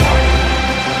celebration.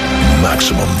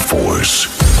 Maximum Force.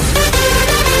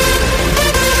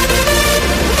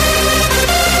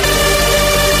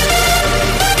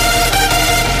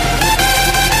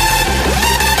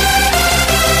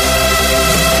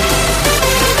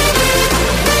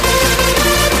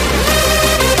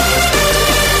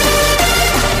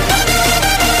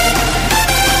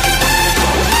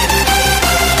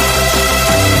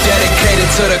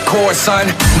 To the core, son,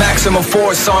 maximum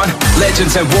force on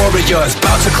legends and warriors,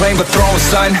 about to claim the throne,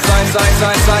 son. Now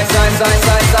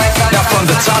from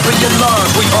the top of your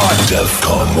lungs, we are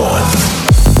DEFCON 1.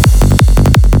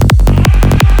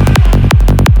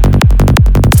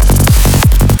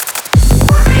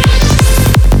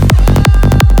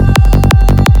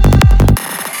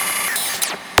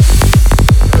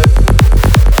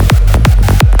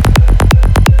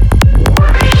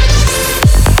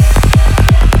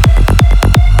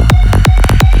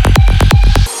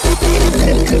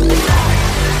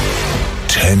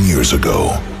 years ago,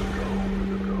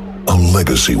 a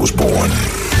legacy was born.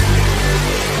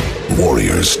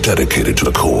 Warriors dedicated to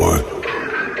the core.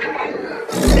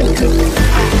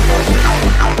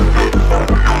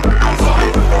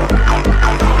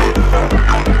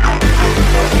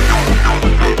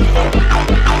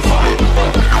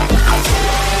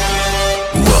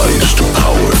 Rise to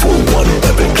power for one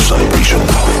epic celebration.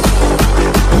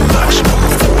 Maximum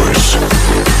force.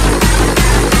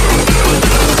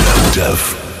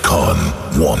 DEFCON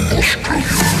 1.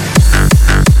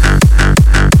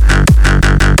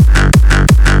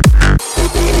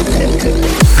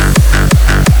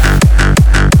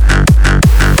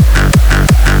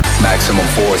 Maximum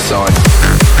force on.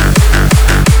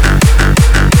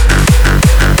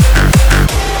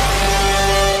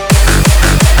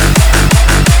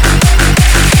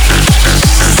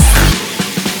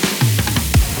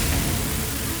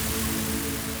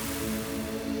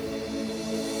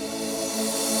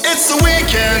 It's the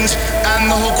weekend,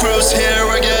 and the whole crew's here,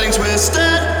 we're getting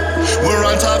twisted. We're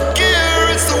on top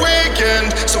gear, it's the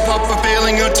weekend, so pop a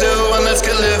feeling or two and let's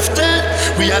get lifted.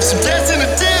 We have some dancing to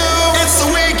do. It's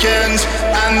the weekend,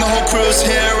 and the whole crew's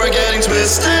here, we're getting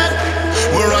twisted.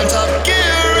 We're on top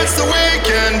gear, it's the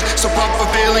weekend, so pop a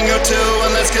feeling or two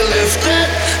and let's get lifted.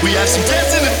 We have some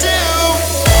dancing to do.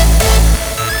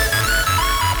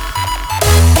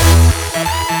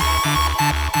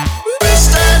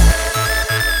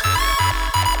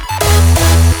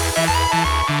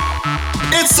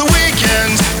 It's the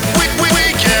weekend, weekend,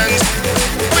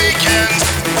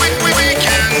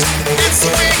 weekend. It's the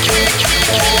weekend.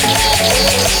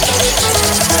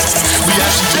 We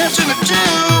have some dancing to do.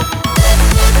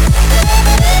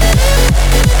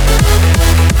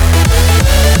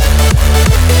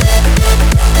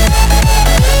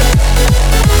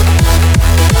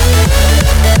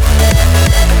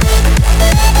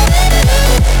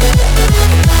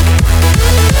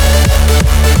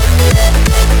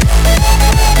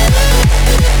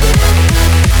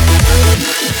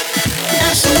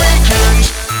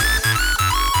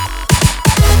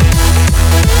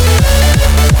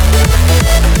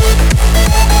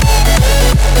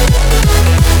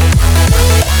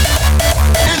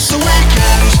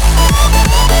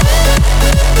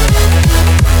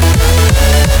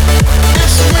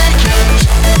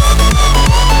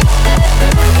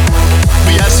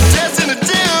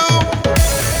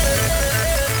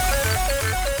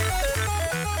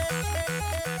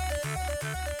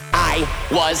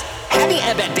 Was having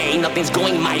a bad day, nothing's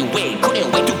going my way.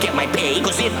 Couldn't wait to get my pay,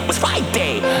 cause it was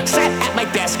Friday. Sat at my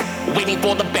desk, waiting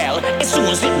for the bell. As soon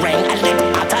as it rang, I let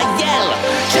out a yell.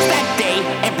 Just that day,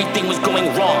 everything was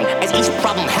going wrong. As each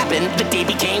problem happened, the day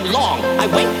became long. I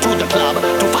went to the club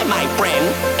to find my friend.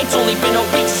 It's only been a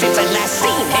week since I last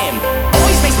seen him.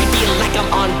 Always makes me feel like I'm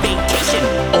on vacation.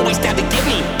 Always down to give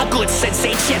me a good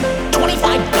sensation. $25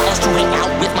 to hang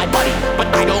out with my buddy. But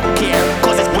I don't care,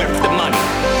 cause it's worth the money.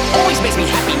 Always makes me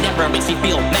happy, never makes me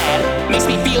feel mad. Makes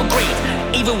me feel great,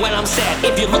 even when I'm sad.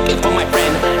 If you're looking for my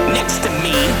friend next to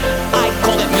me, I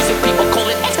call it music, people call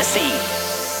it ecstasy.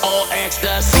 Oh,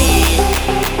 ecstasy,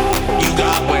 you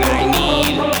got what I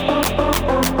need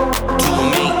to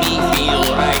make me feel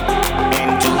right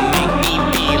and to make me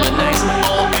feel nice.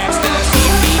 Oh, ecstasy.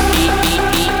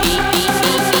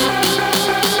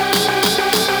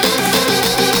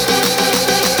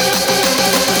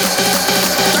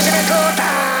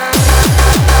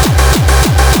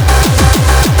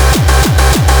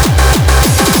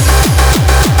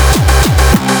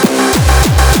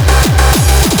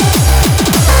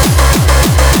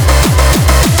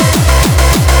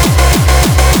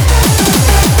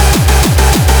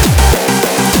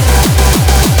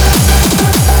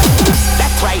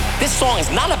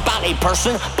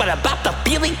 Person, but about the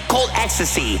feeling called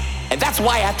ecstasy. And that's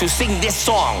why I have to sing this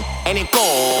song. And it goes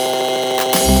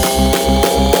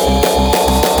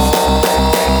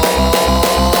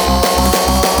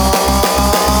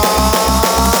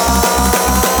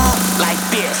like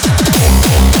this.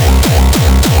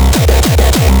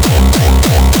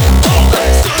 Oh,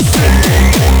 ecstasy.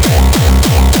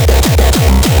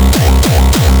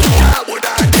 You got what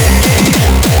I need.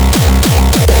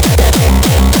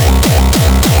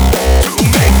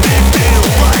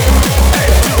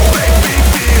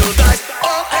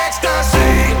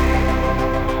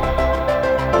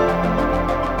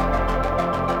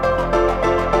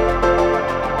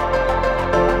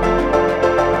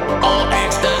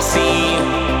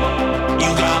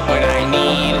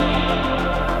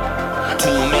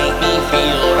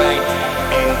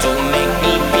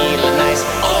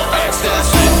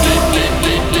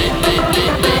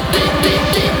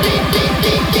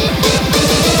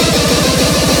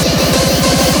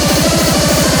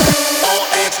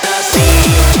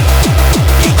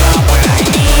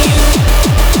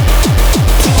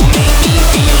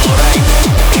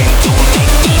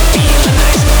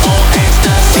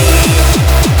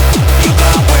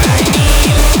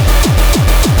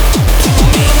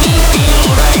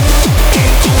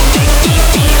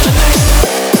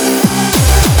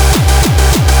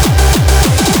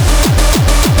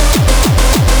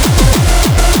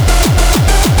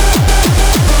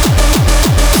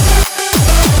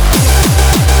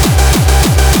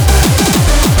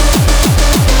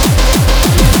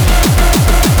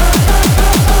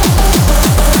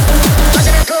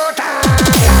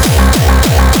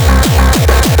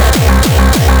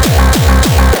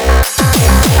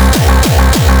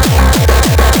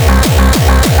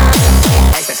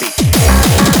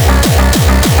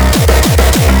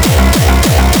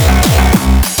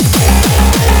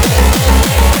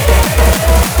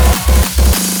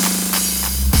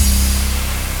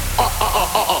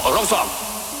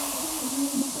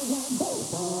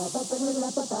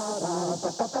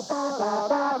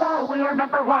 We're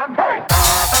number one. Hey.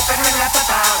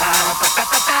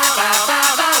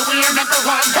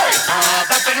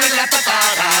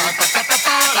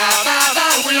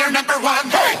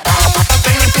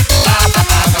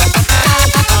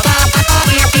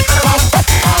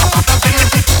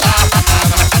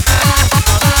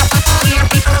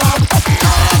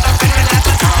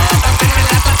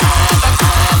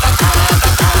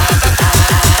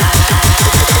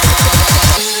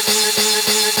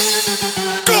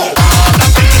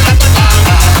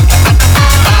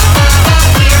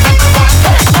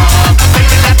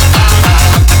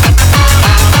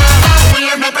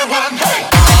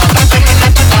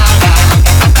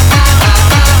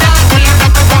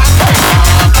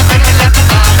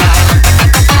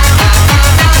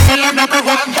 We're number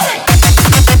one. We're number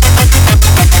one.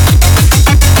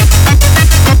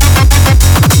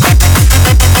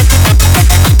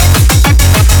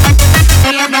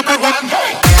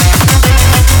 Hey.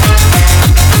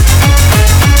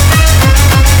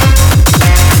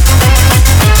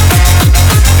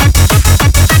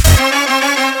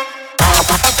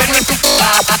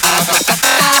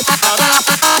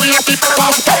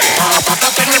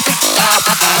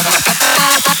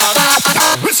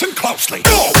 Listen closely.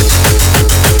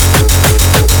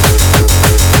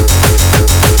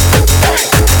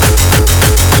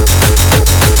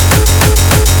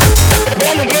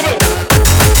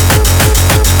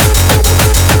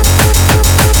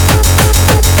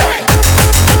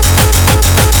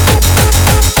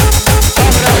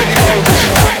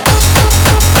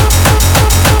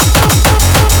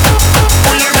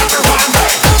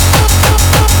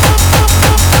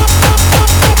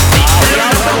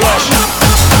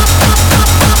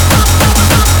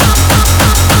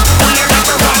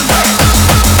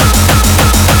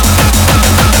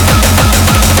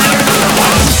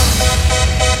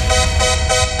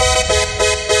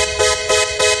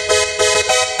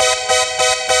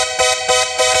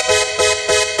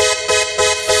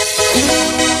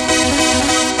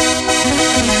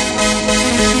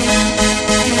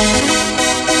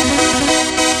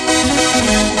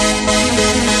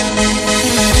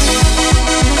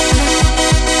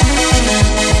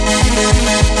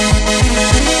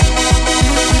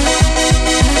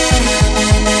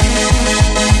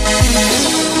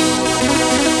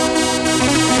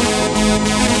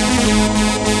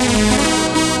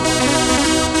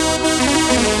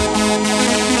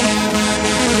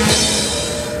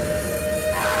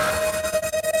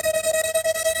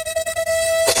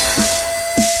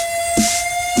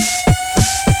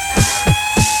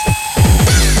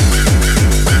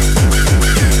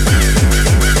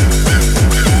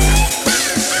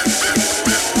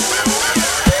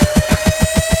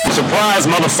 Surprise,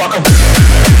 motherfucker.